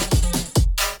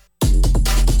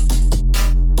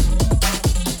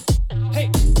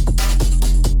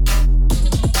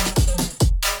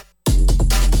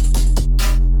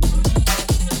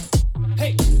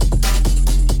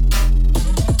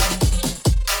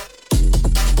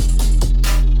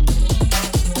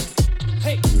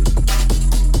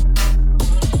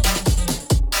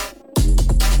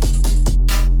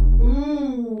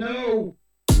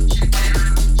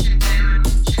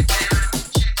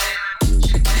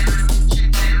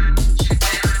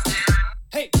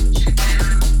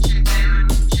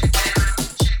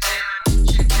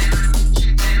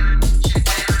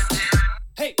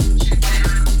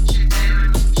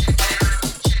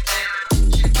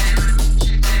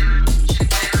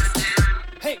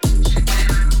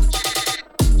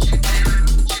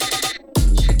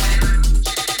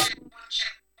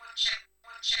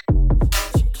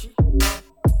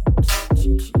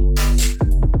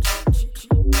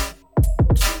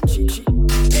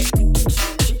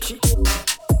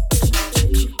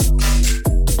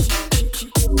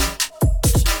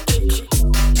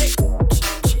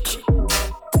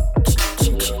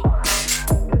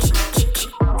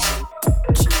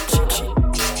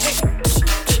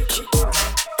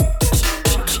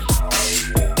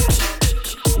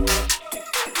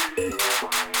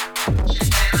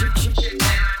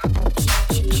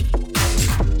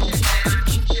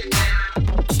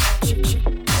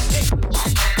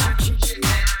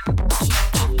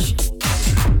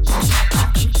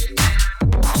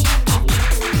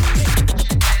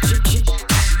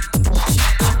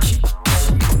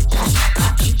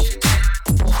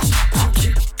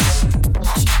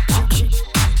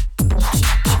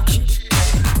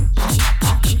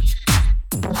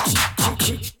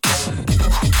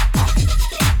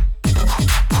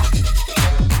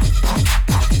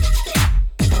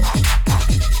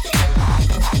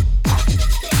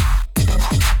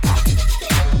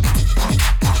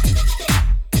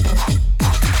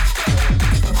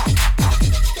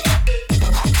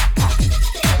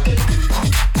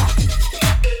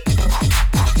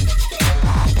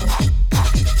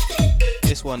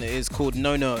 One is called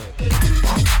No No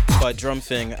by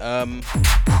Drumthing.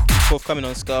 Forthcoming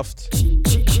on Scuffed.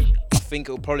 I think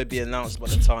it'll probably be announced by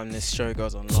the time this show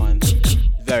goes online.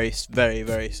 Very, very,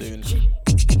 very soon.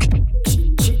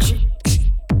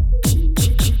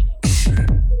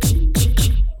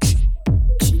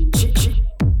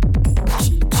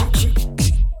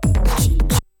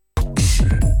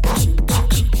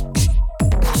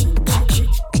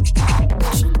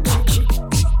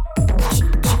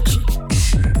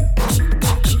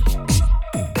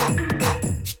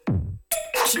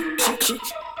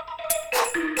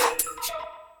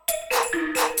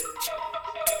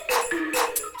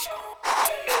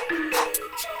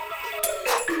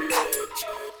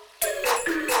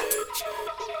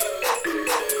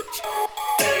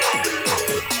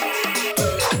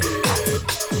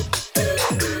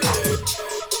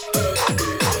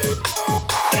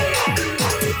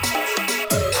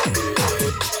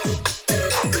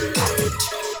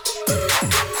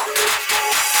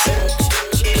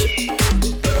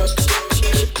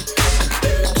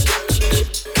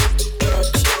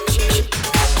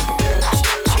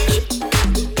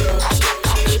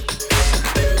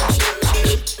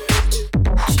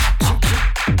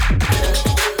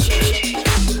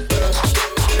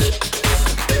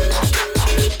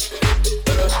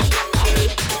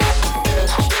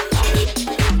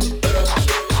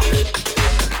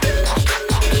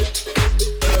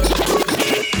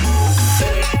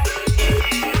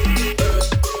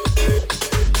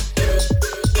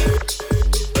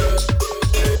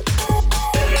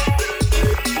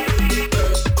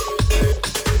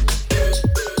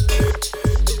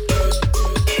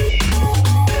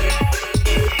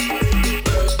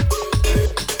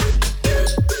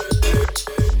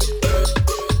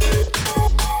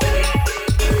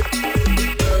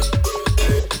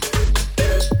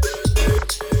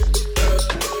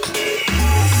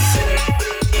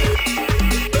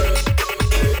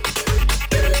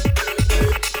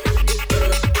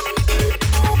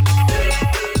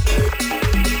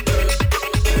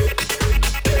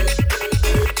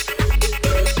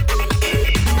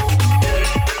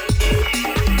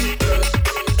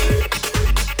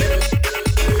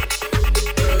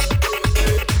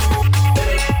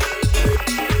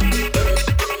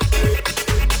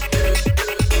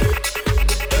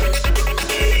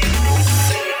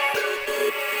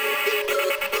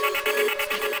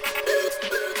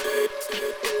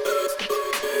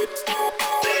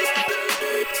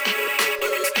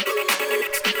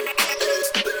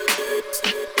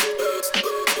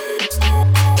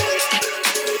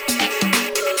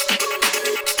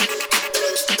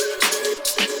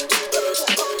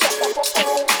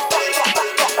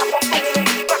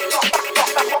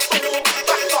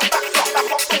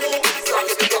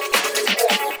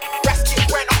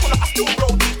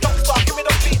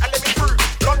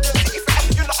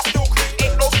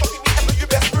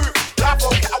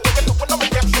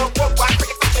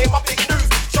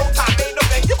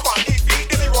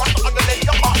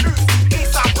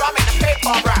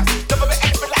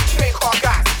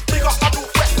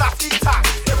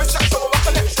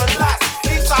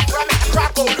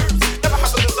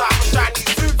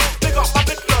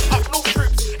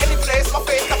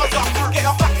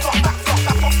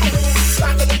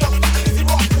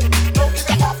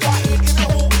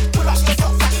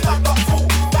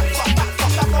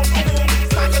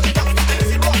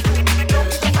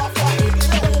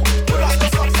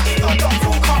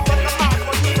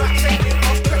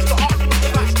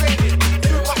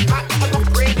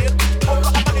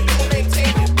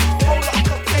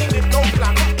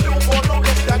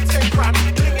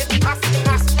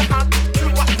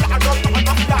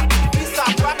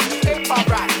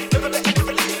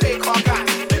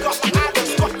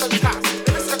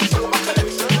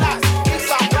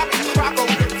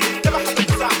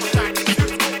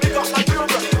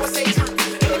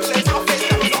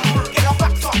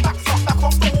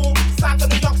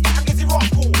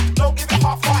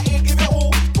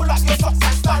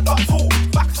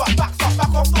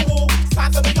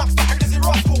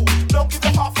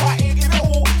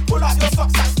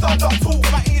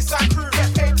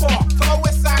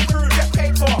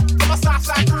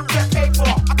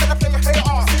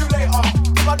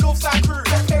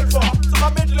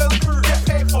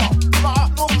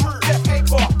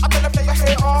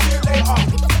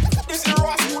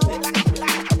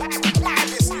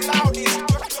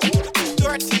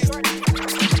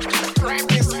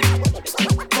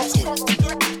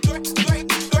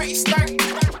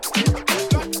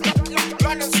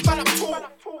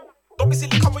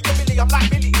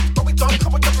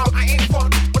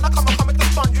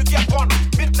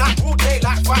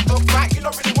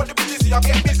 I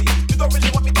get busy. You don't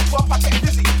really want me to go up, I get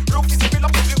busy. Real fizzy, real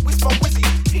up, you whisper wizzy.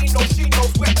 He knows, she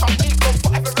knows, where come he goes.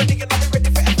 Forever ready and I'll be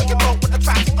ready forever. You know, when the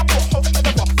track thing, I'm more hope than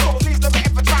ever. So please never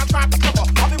ever try to cover.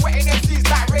 I'll be wetting MCs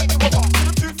like rainy weather. To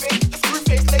the two-face, the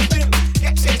screw-face laced in.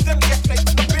 Get chased and get placed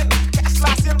in the bin. Get a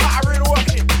slice in, but I really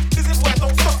working. This is where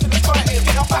don't stop till it's burning.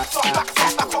 Get your back up, back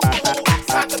up, back up.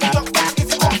 Sign to the jump, back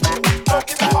is it off. Don't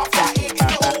give it half, that ain't it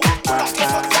all. Pull up your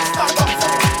socks, that's not up.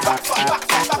 Back up, back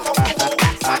up, back up.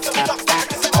 Sign to the jump, back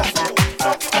is it off.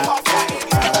 Don't give it half, that ain't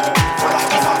it all. Pull up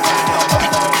your socks, that's not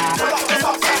up. Pull up your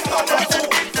socks, that's not up.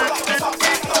 Pull up your socks,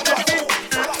 that's not up.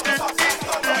 Pull up your socks, that's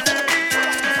not up.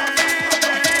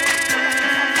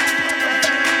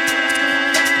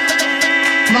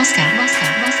 Moscow.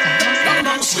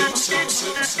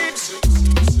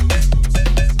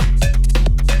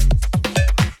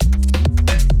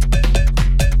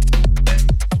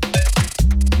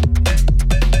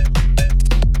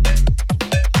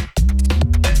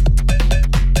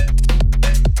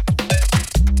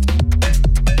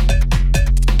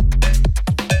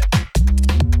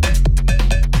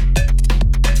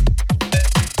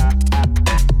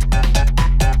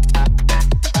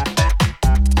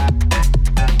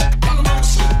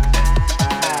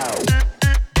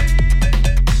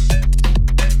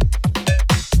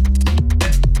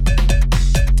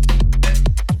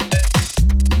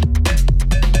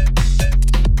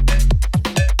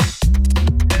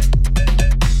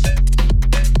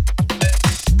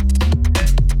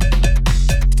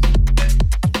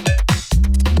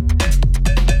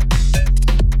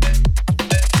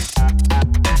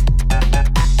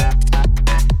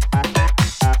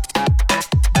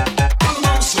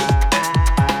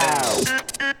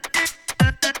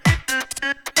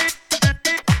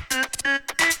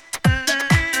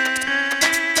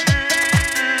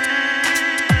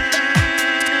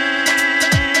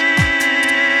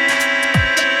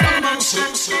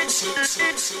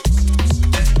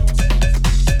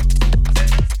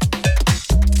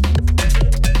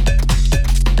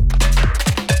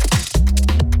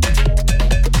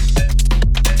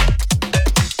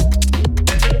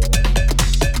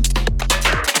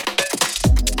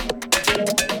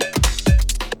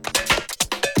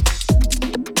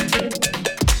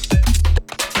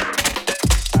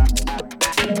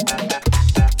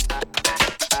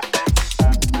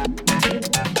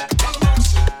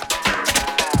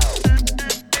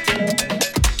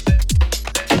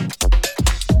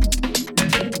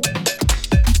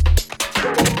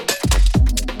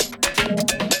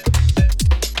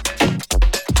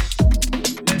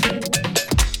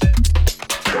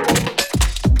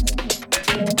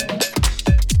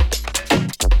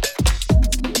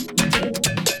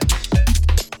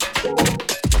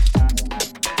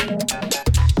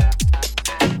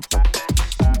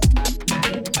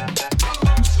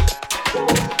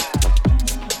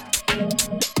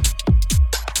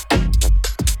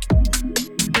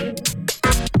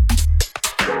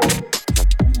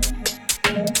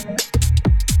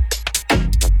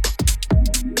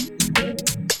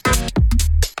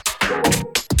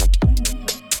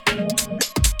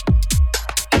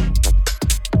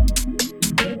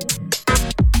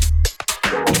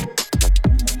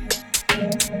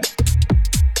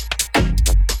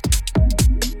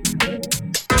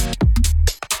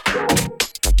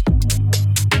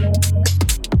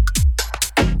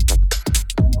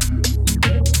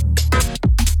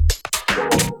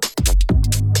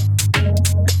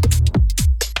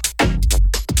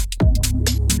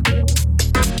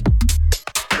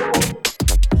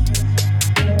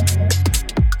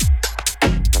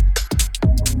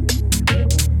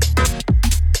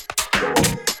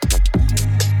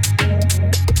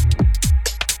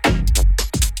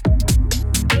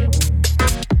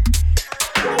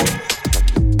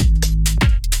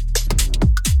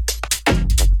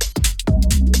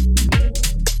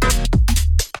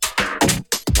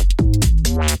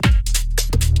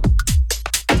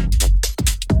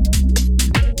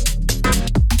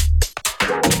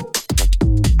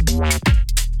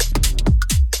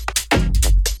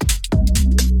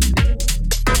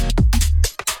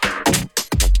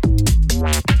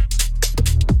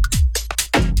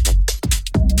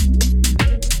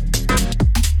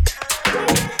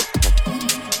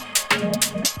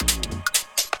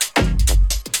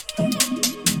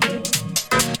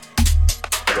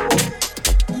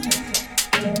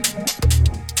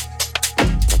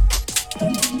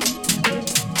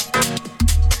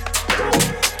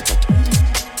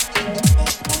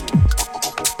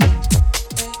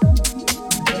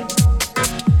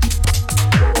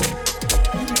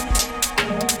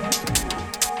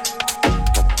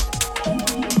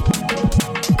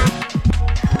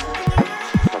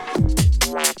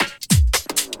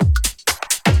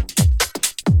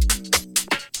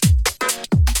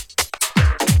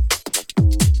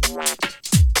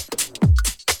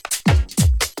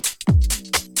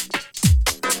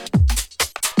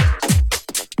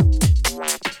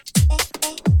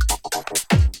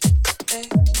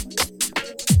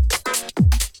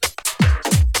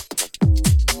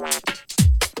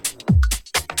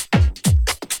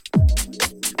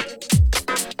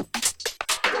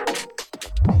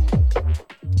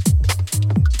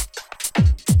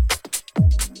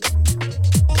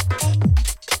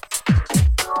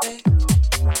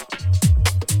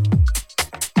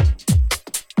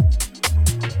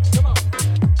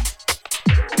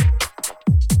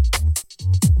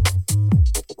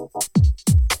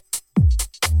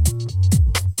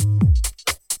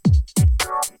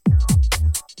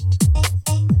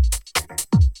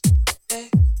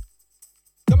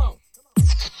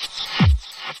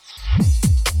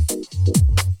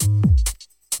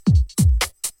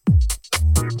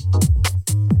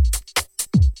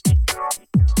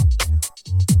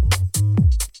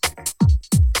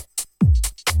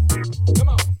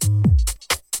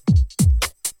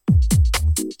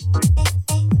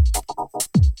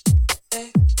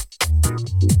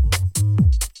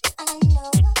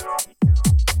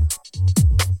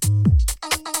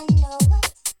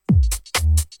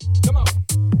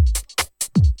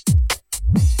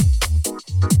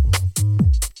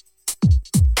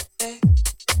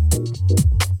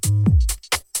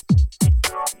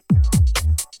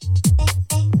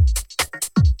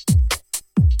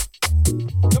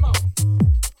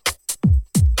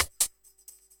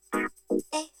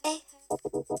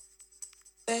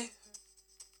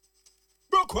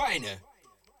 Rock Wine.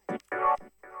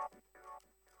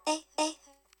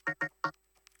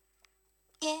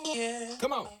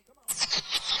 Come on.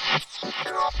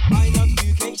 I love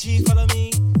UKG, follow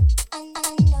me.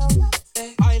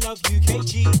 I love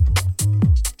UKG.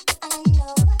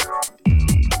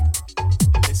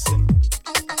 Listen.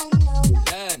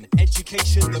 Learn.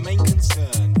 Education, the main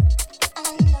concern.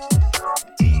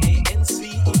 DANCE.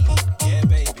 Yeah,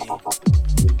 baby. Come on.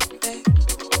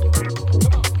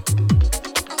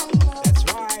 That's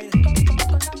right.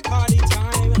 Party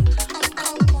time.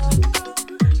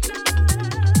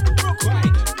 Rock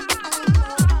wine.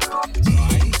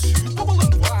 Time to bubble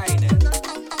and wine.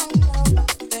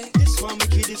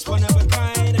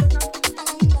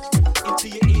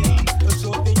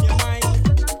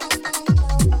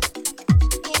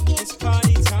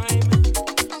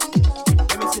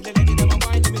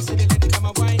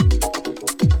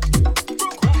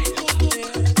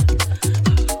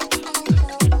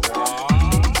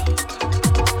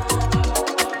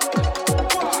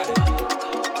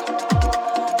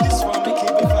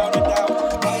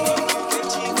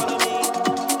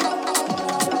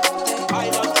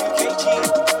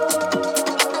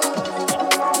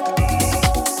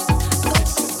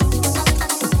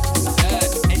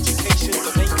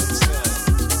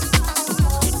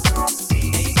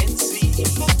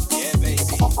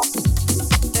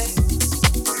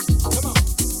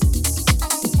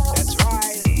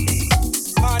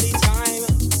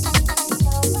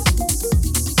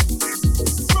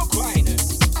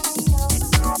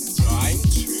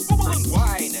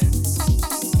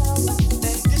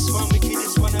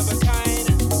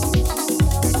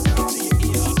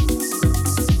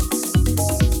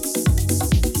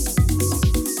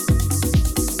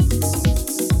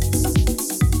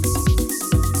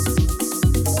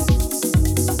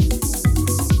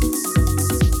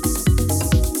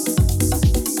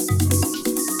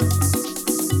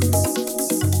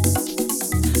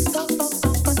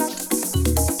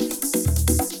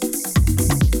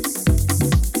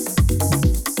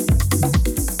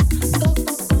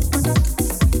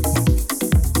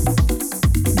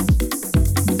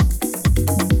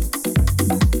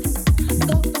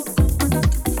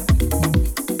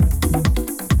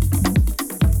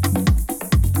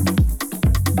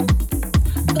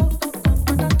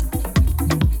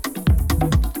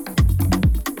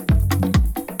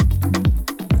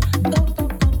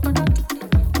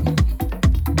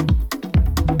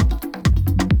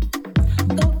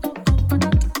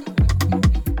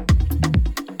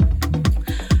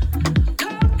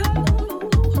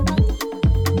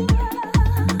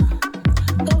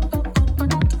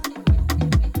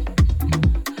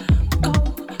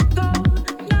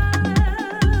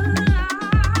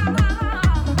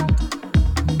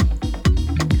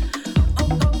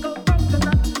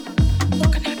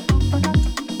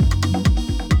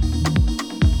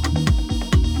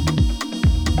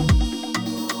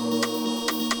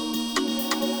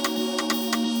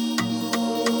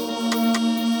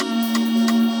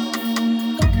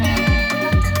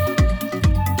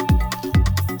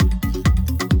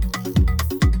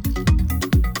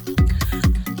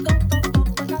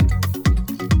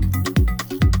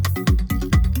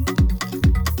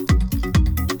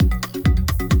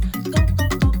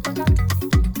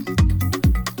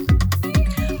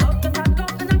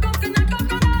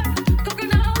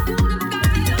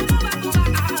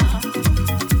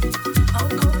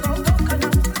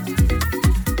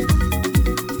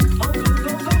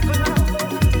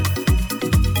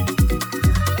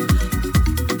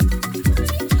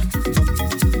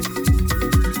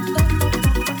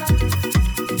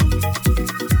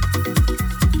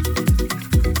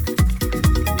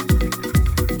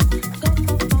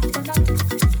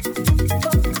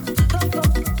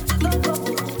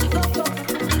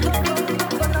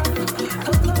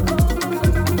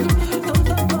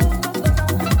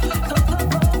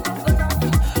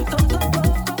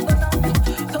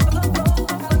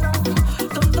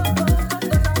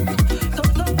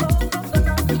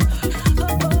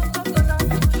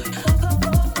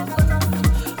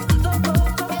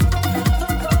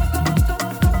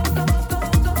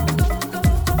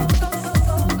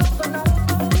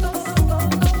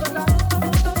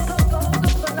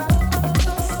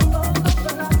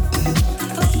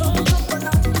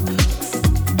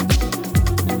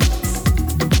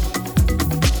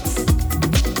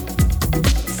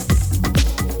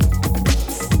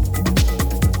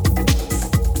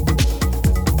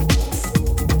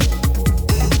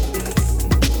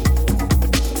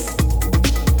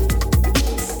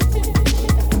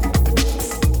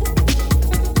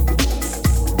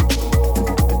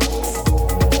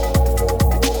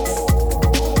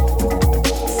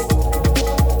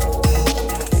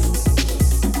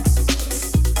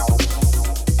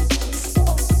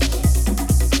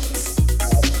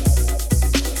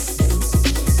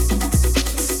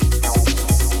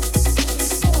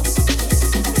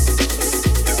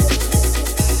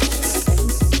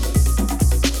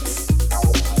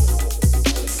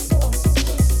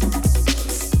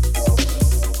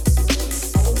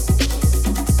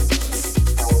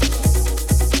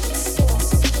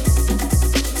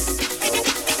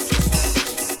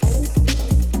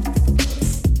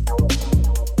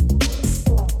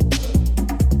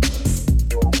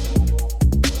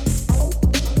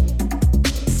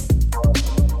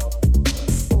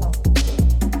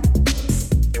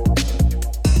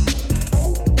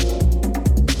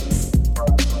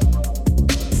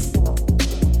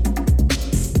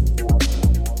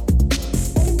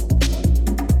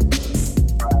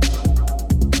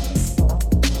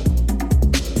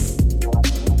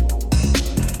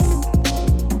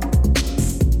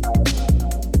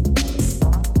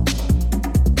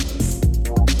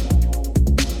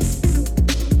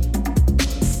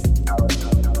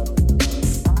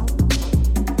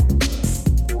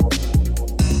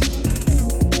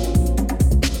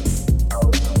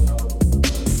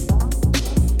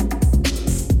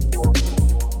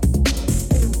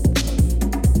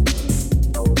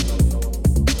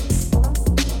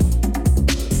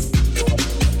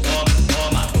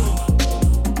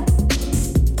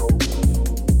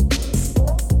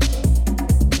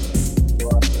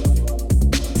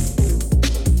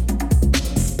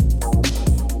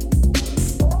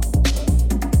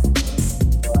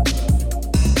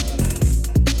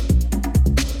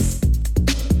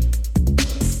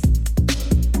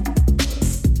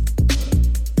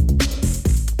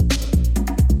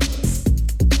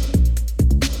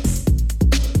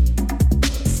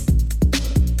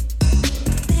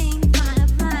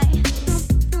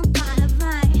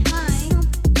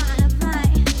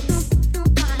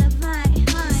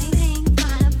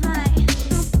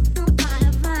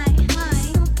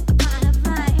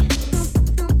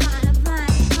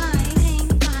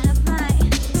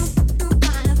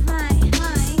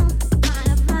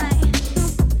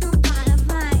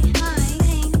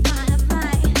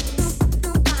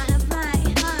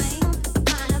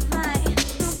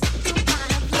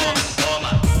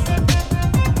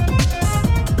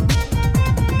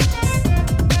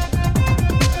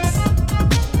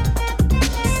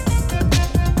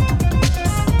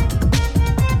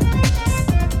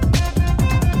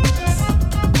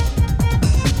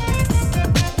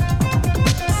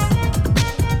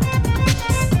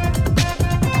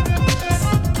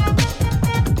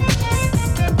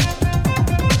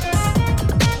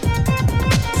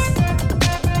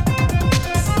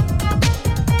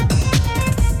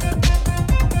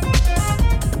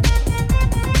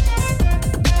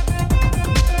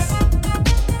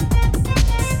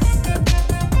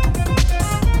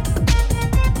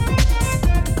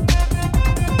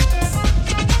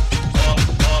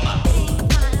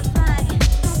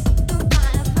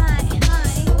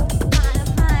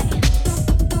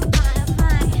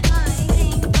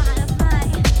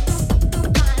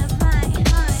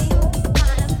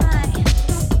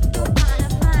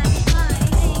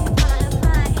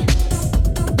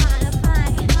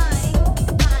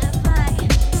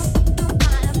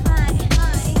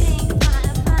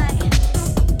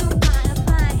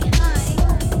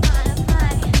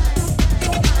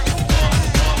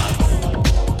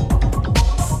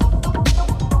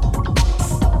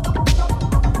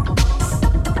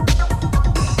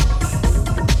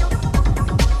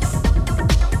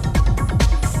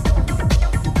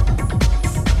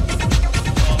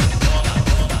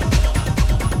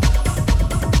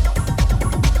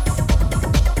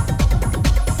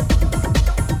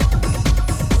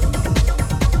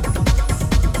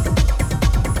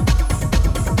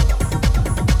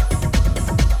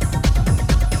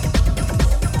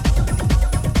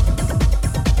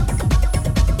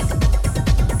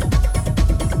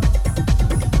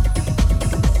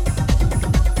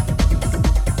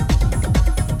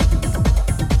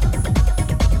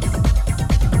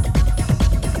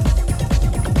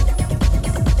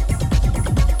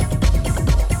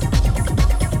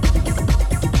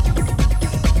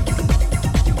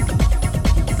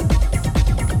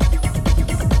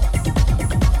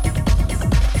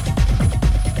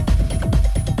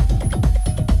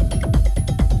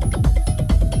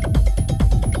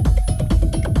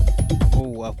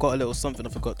 got a little something I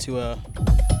forgot to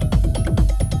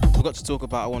talk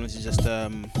about. I wanted to just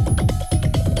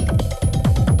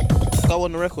go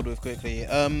on the record with quickly.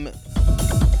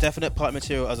 Definite Pipe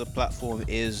Material as a platform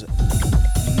is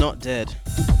not dead.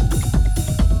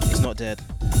 It's not dead,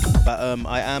 but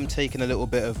I am taking a little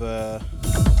bit of a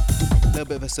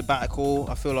sabbatical.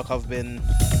 I feel like I've been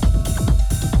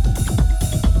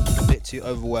a bit too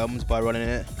overwhelmed by running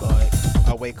it. Like,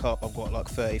 I wake up, I've got like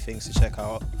 30 things to check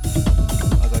out.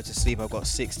 I go to sleep, I've got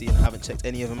 60 and I haven't checked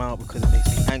any of them out because it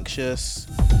makes me anxious.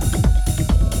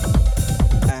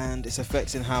 And it's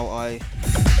affecting how I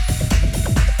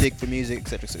dig for music,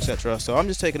 etc, etc. So I'm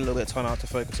just taking a little bit of time out to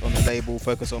focus on the label,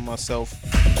 focus on myself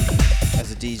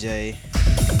as a DJ,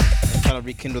 and kind of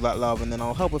rekindle that love, and then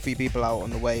I'll help a few people out on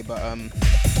the way. But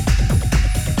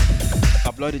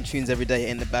uploading tunes every day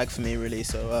in the bag for me, really.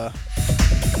 So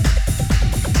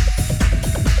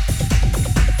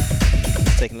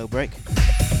taking a little break.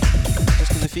 Just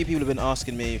because a few people have been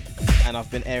asking me, and I've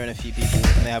been airing a few people,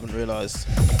 and they haven't realised.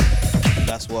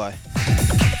 That's why.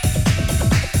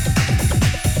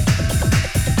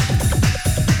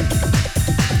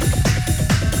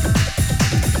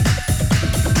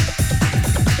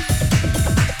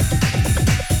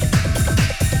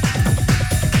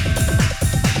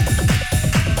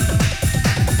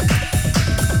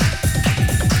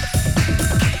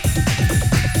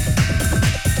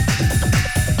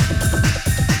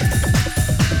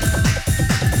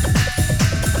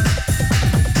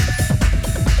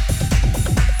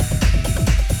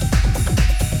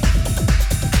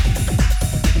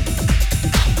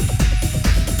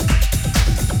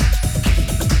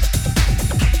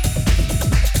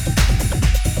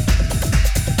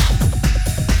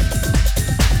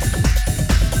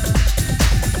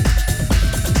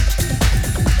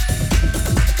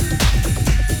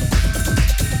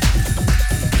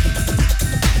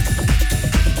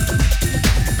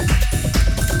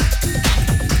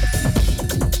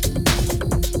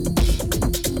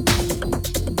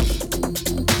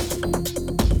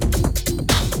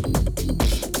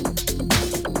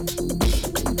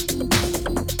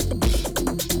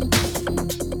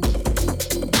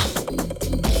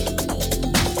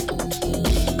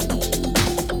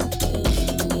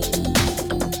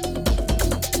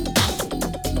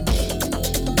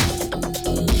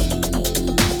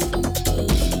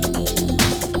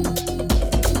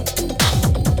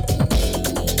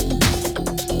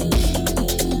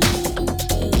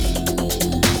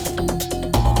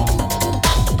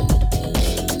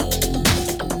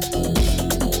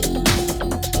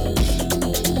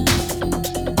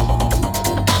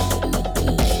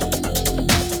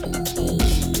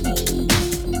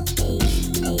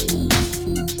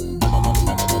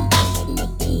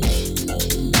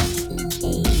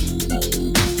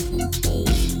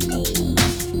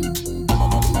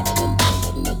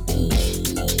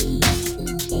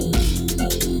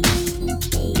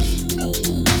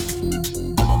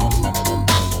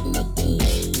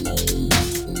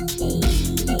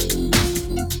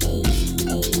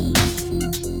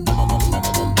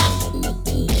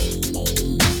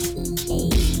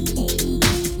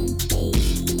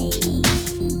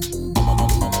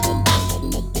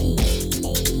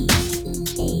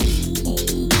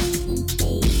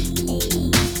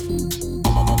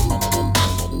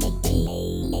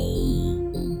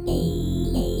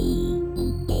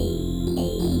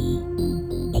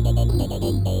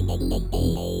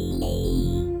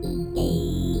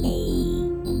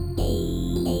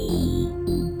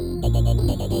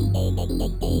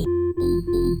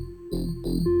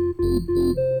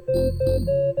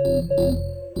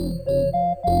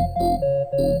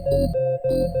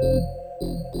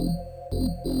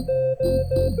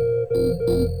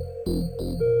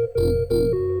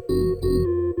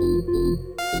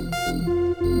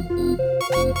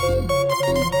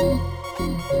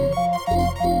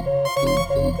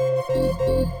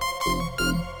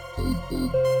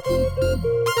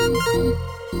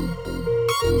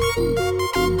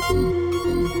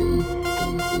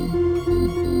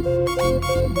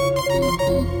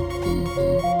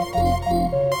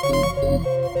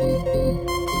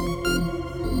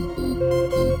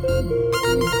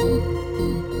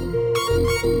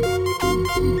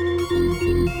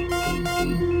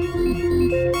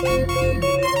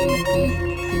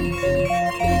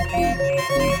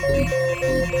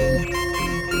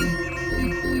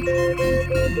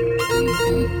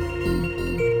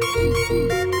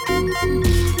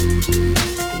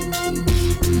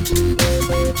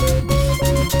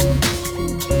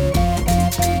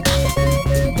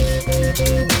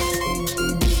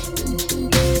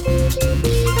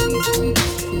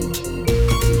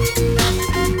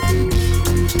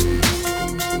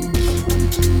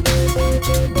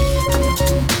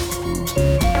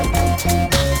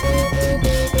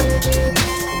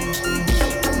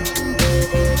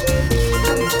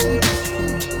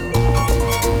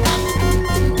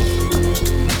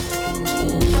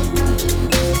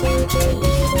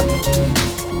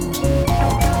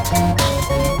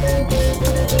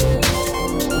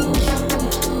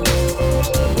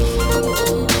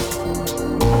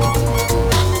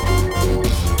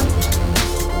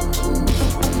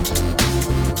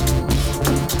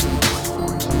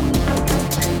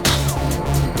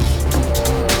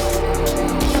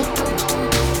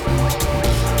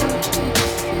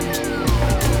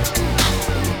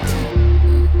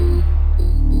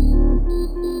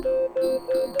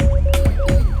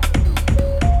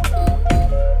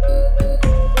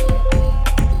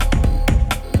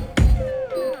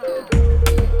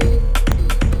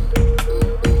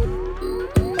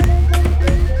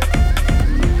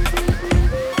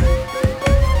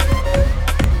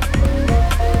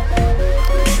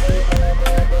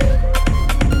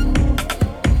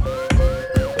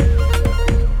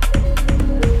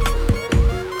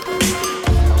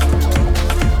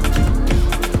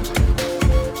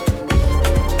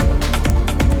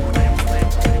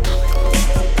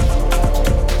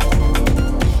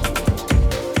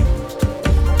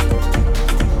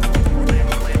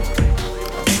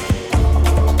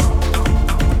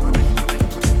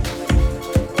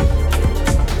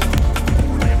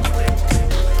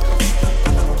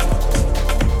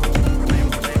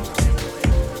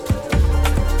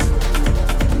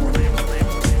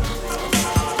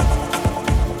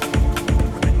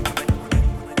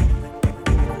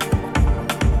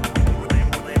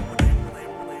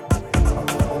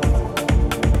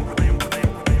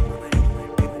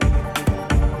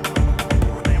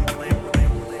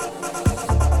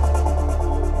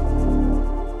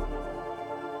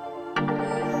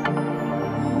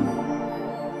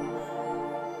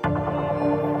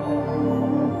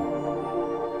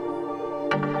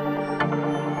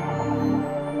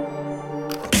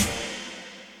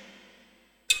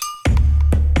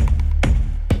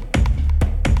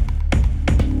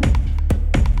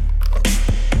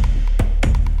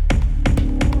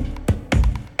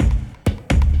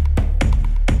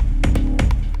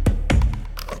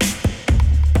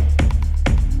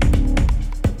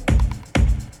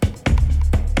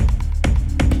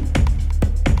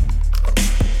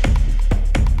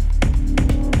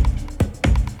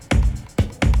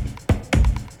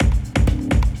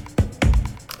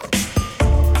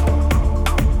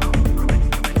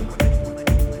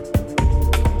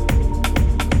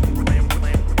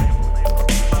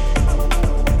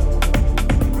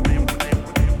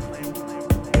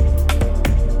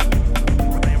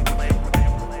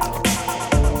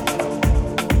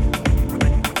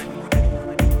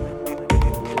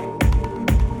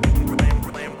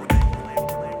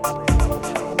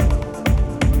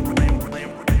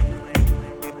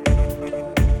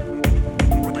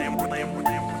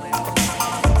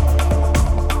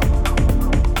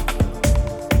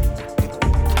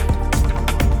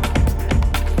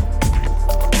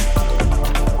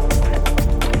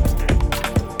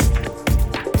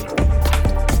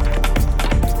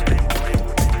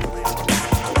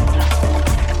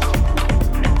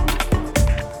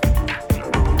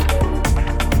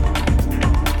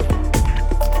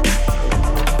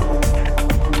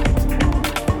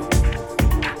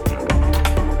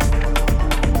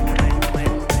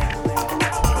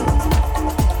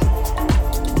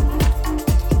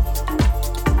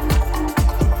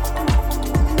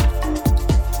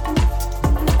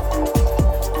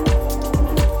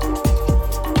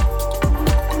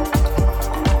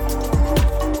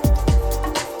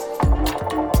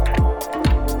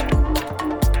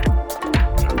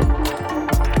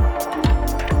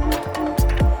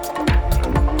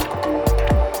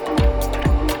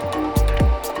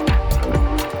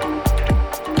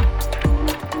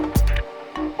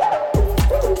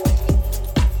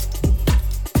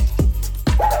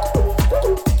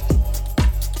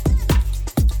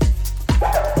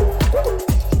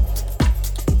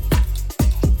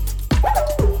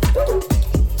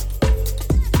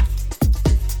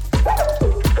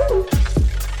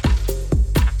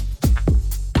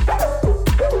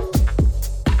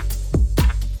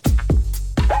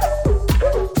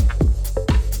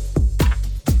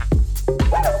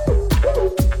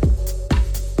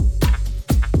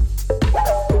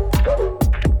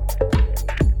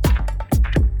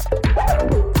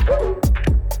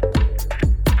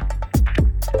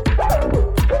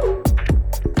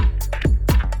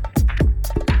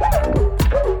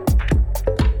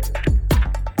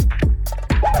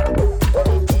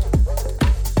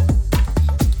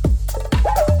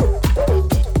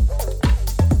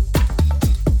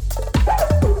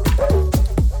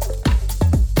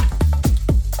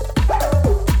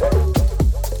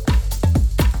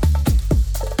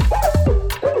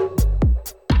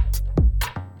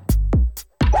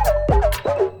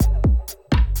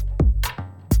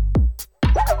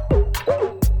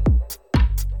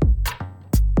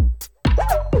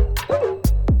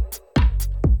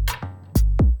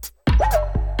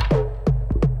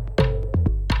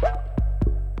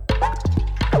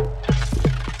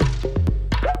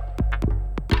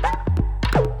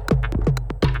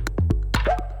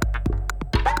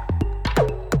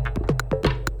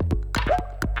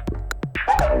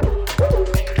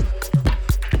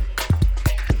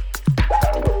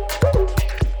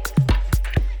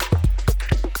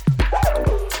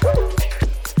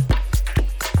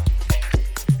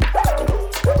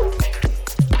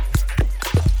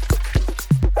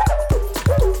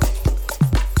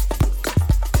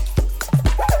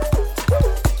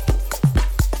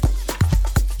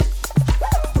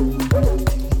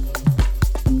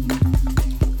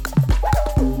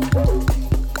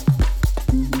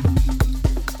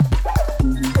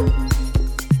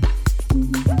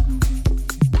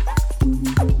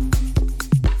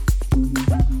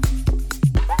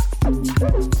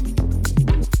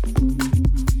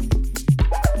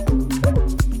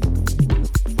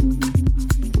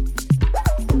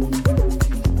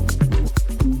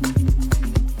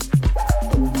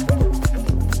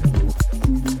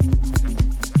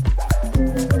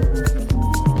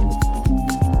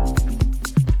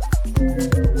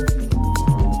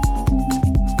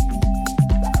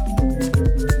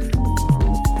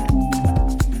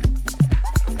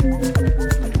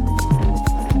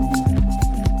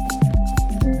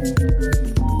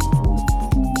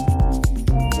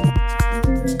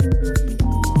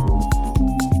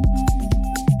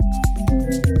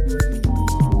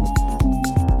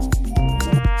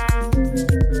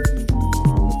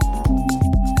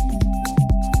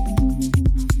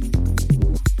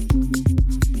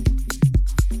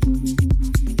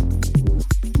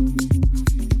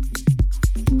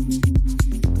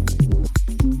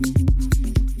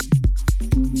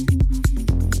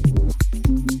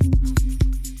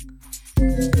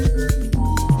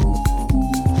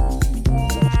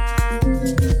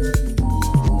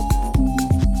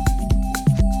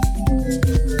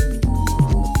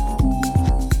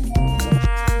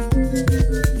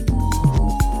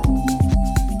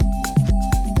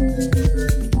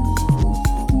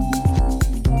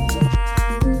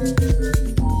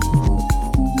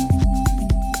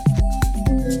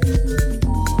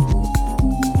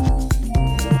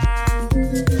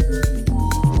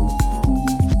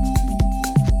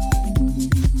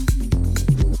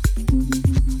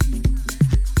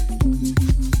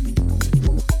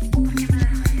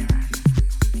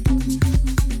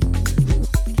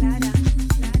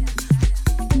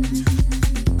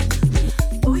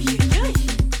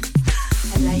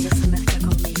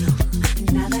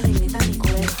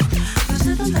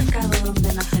 mercado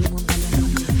donde nace el mundo de lo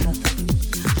que trato.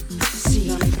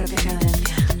 Sigo mi propia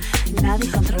cadencia, nadie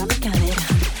controla mi cadera.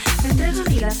 Me entrego a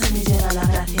mi grasa, me lleva la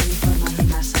gracia, mi forma, mi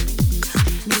masa.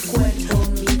 Mi cuerpo,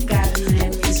 mi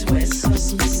carne, mis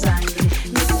huesos, mi sangre.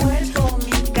 Mi cuerpo,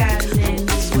 mi carne,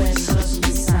 mis huesos,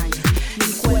 mi sangre. Mi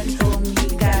cuerpo, mi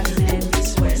carne, mis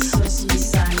huesos, mi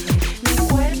sangre. Mi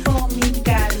cuerpo, mi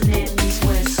carne, mis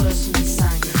huesos, mi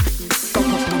sangre.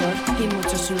 Poco pudor y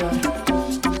mucho sudor.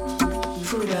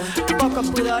 Furor. Poco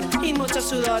pudor y mucho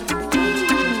sudor.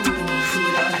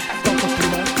 Furor. Poco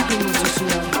pudor y mucho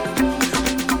sudor.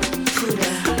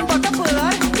 Furor. Poco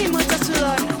pudor y mucho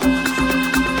sudor.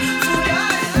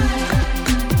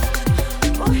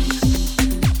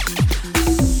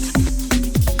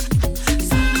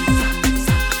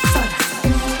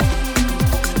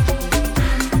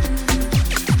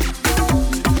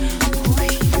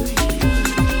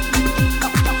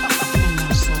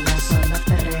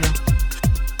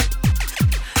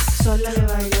 Sola le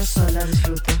bailo, sola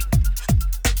disfruto.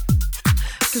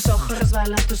 Tus ojos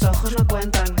resbalan, tus ojos no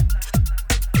cuentan.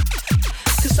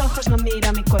 Tus ojos no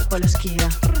miran, mi cuerpo lo esquiva.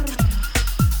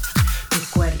 Mi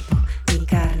cuerpo, mi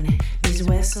carne, mis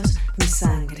huesos, mi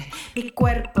sangre. Mi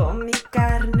cuerpo, mi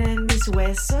carne, mis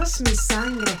huesos, mi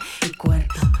sangre. Mi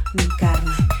cuerpo, mi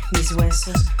carne, mis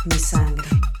huesos, mi sangre.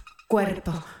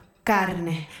 Cuerpo,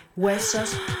 carne,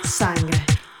 huesos, sangre.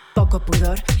 Poco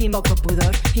pudor y moco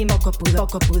pudor y moco pudor,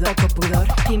 poco pudor, pudor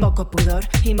y moco pudor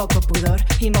y moco pudor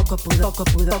y moco pudor, poco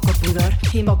pudor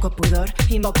y moco pudor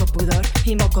y moco pudor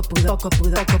y moco pudor, poco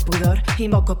pudor y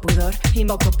moco pudor y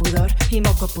moco pudor y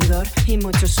moco pudor y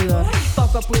mucho sudor.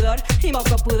 Poco pudor y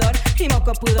moco pudor y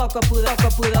moco pudor, poco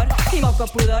pudor y moco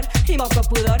pudor y moco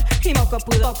pudor y moco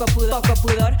pudor, poco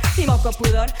pudor y moco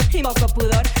pudor y moco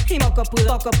pudor y moco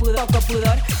pudor, poco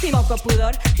pudor y moco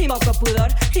pudor y moco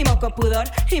pudor y moco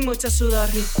pudor y mucho sudor.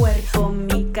 Mi cuerpo,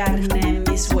 mi carne,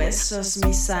 mis huesos,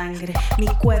 mi sangre. Mi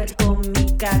cuerpo,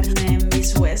 mi carne,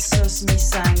 mis huesos, mi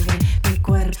sangre. Mi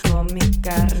cuerpo, mi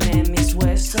carne, mis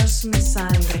huesos, mi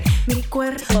sangre. Mi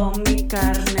cuerpo, mi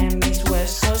carne, mis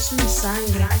huesos, mi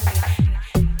sangre.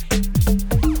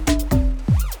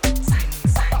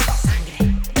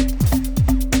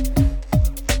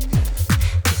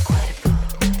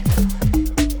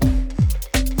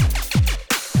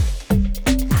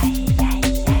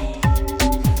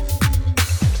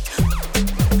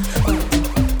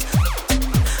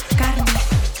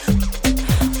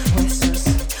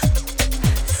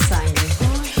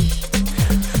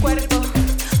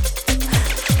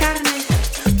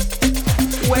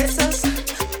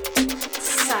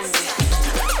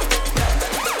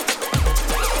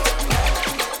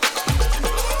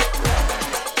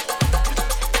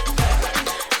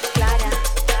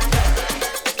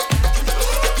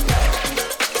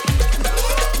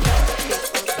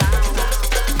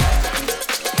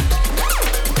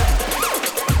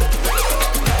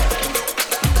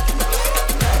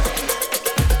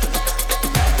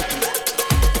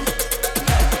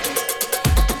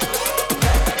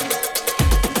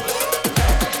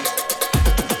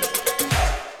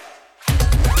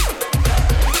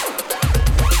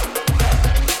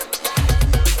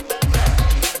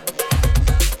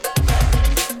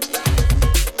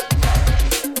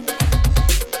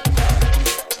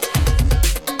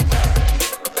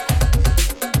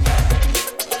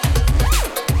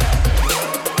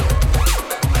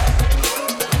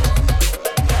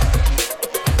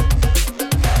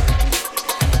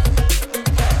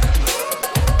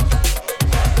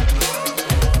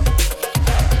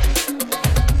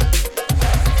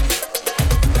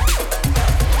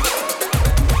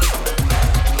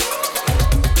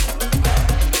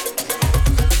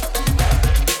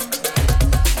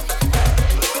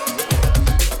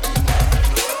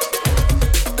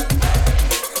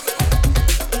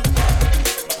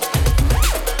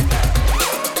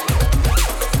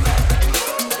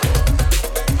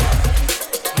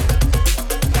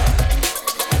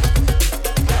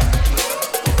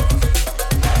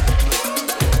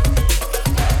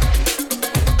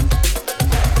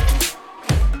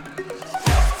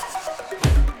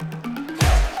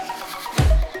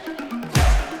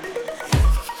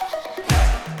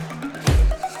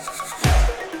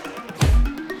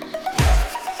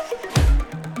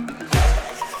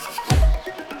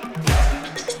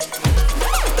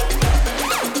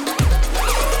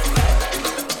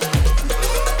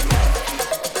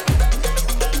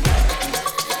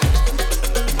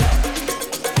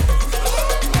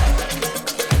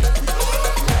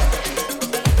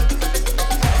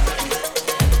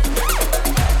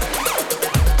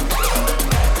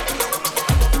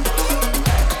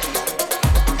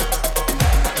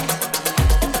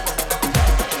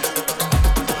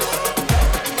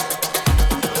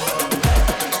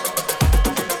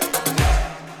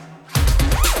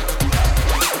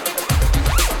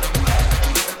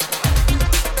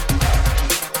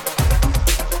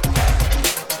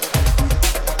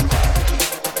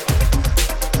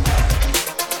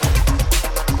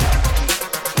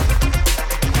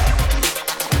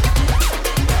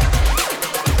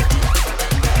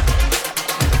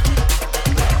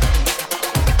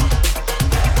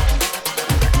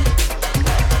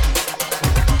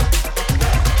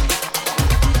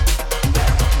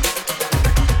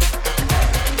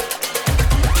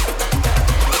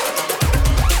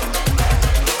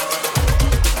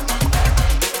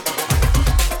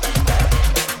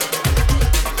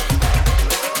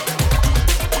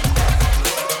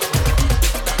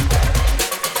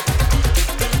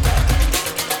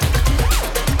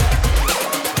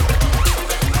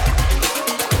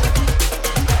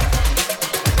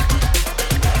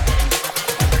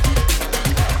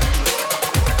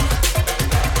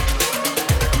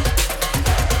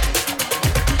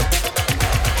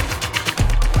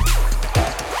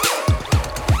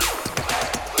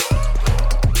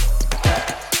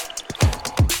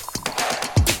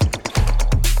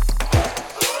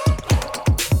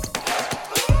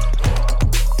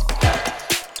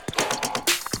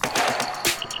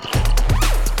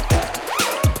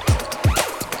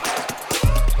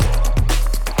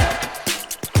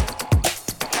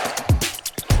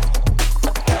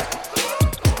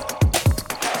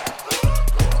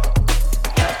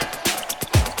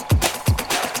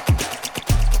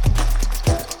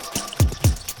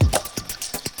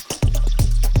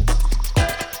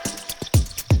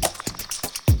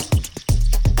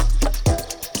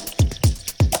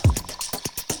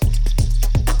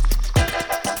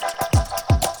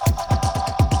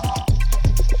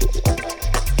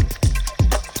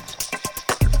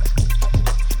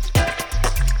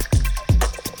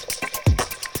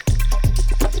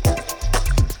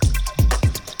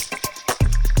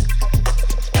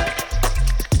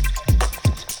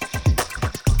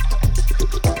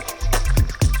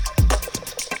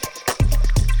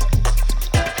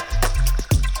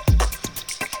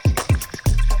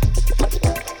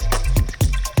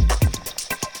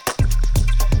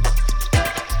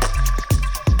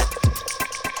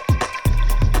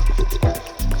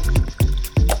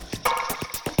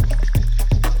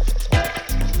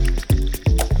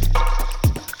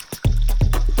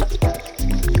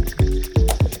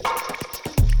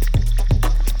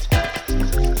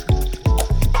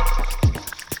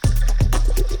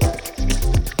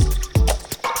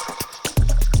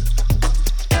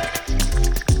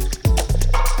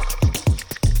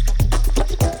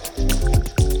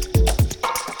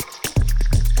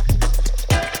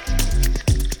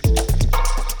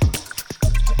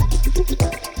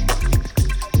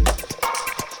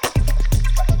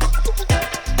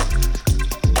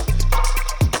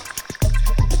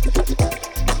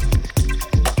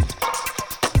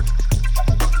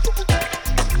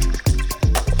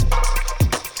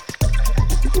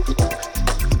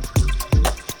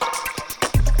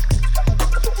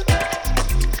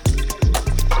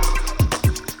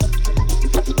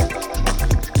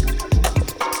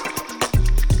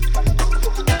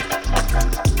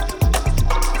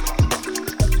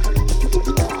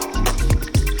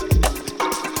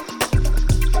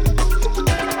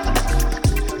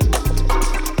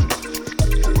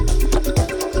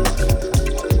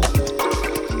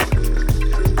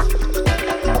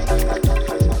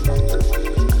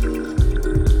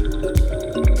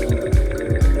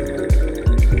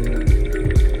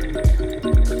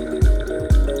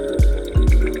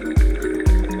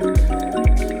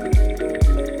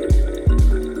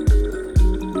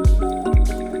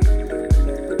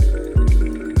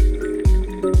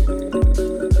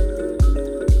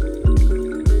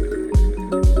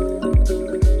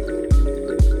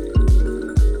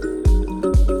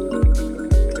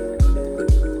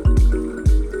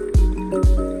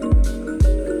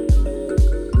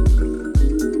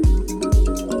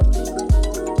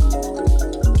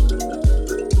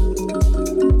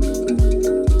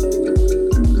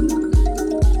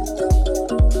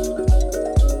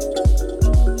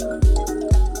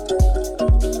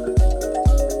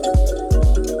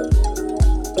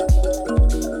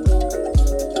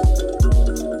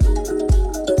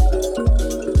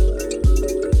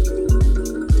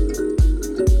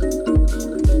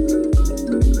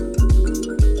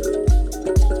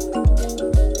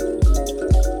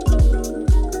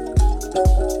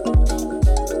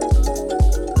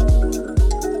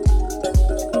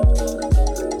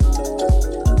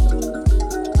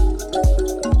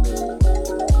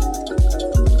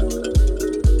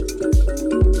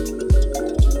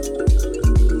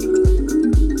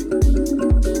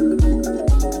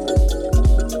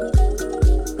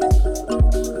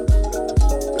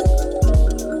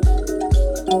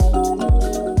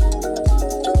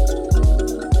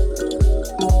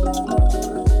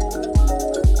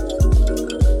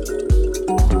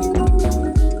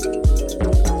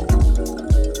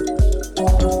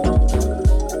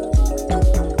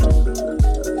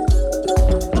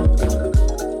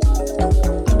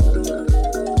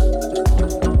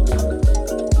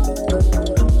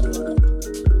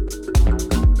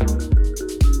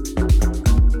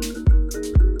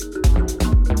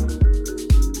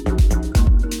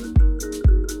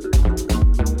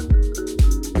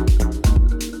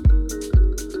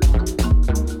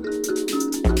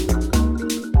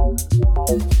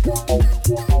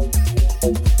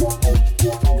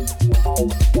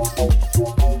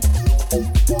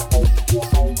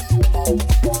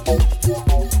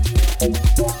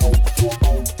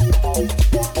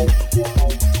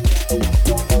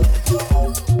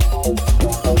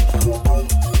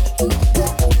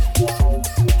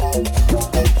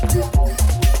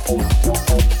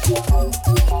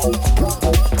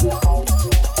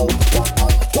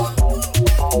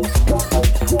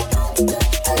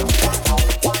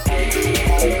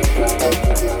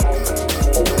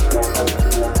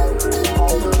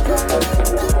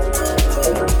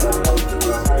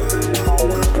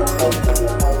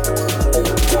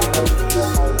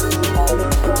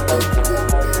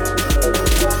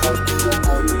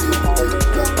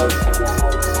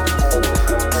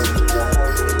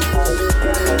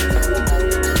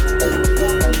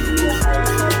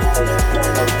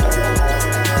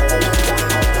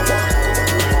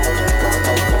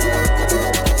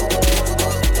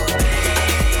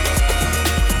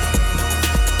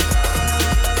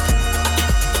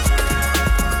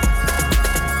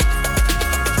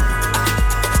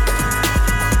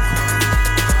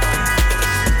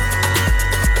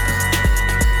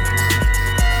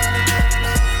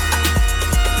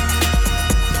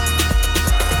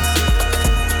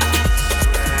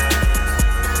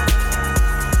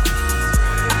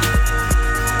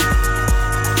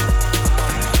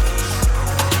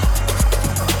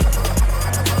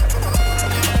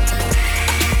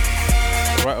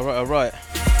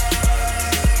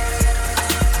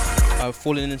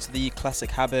 Fallen into the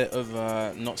classic habit of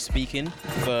not speaking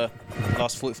for the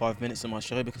last 45 minutes of my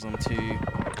show because I'm too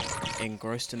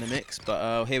engrossed in the mix,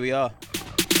 but here we are.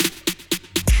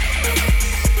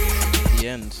 The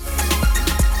end.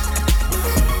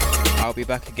 I'll be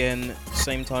back again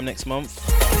same time next month,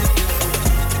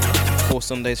 4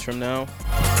 Sundays from now.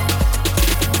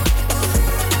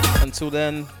 Until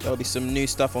then, there'll be some new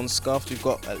stuff on Scuffed. We've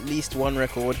got at least one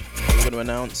record that we're going to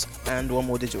announce and one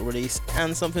more digital release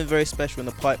and something very special in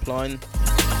the pipeline.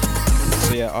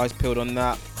 So yeah, eyes peeled on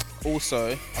that.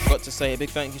 Also, I've got to say a big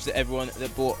thank you to everyone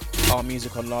that bought our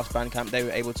music on last Bandcamp. They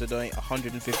were able to donate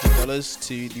 $150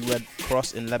 to the Red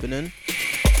Cross in Lebanon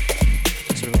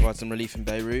to provide some relief in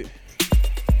Beirut.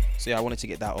 So yeah, I wanted to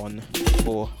get that on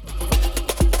before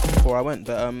I went.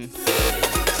 But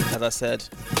as I said,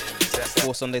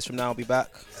 4 Sundays from now I'll be back.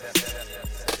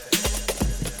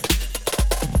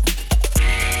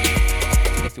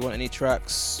 If you want any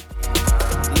tracks,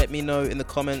 let me know in the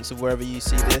comments of wherever you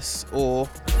see this, or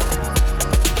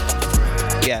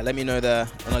yeah, let me know there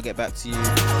and I'll get back to you.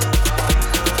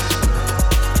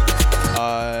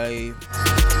 I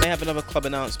may have another club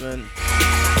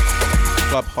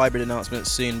hybrid announcement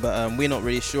soon, but we're not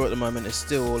really sure at the moment. It's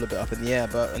still all a bit up in the air,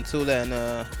 but until then,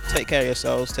 take care of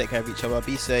yourselves, take care of each other,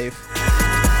 be safe.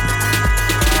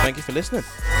 Thank you for listening.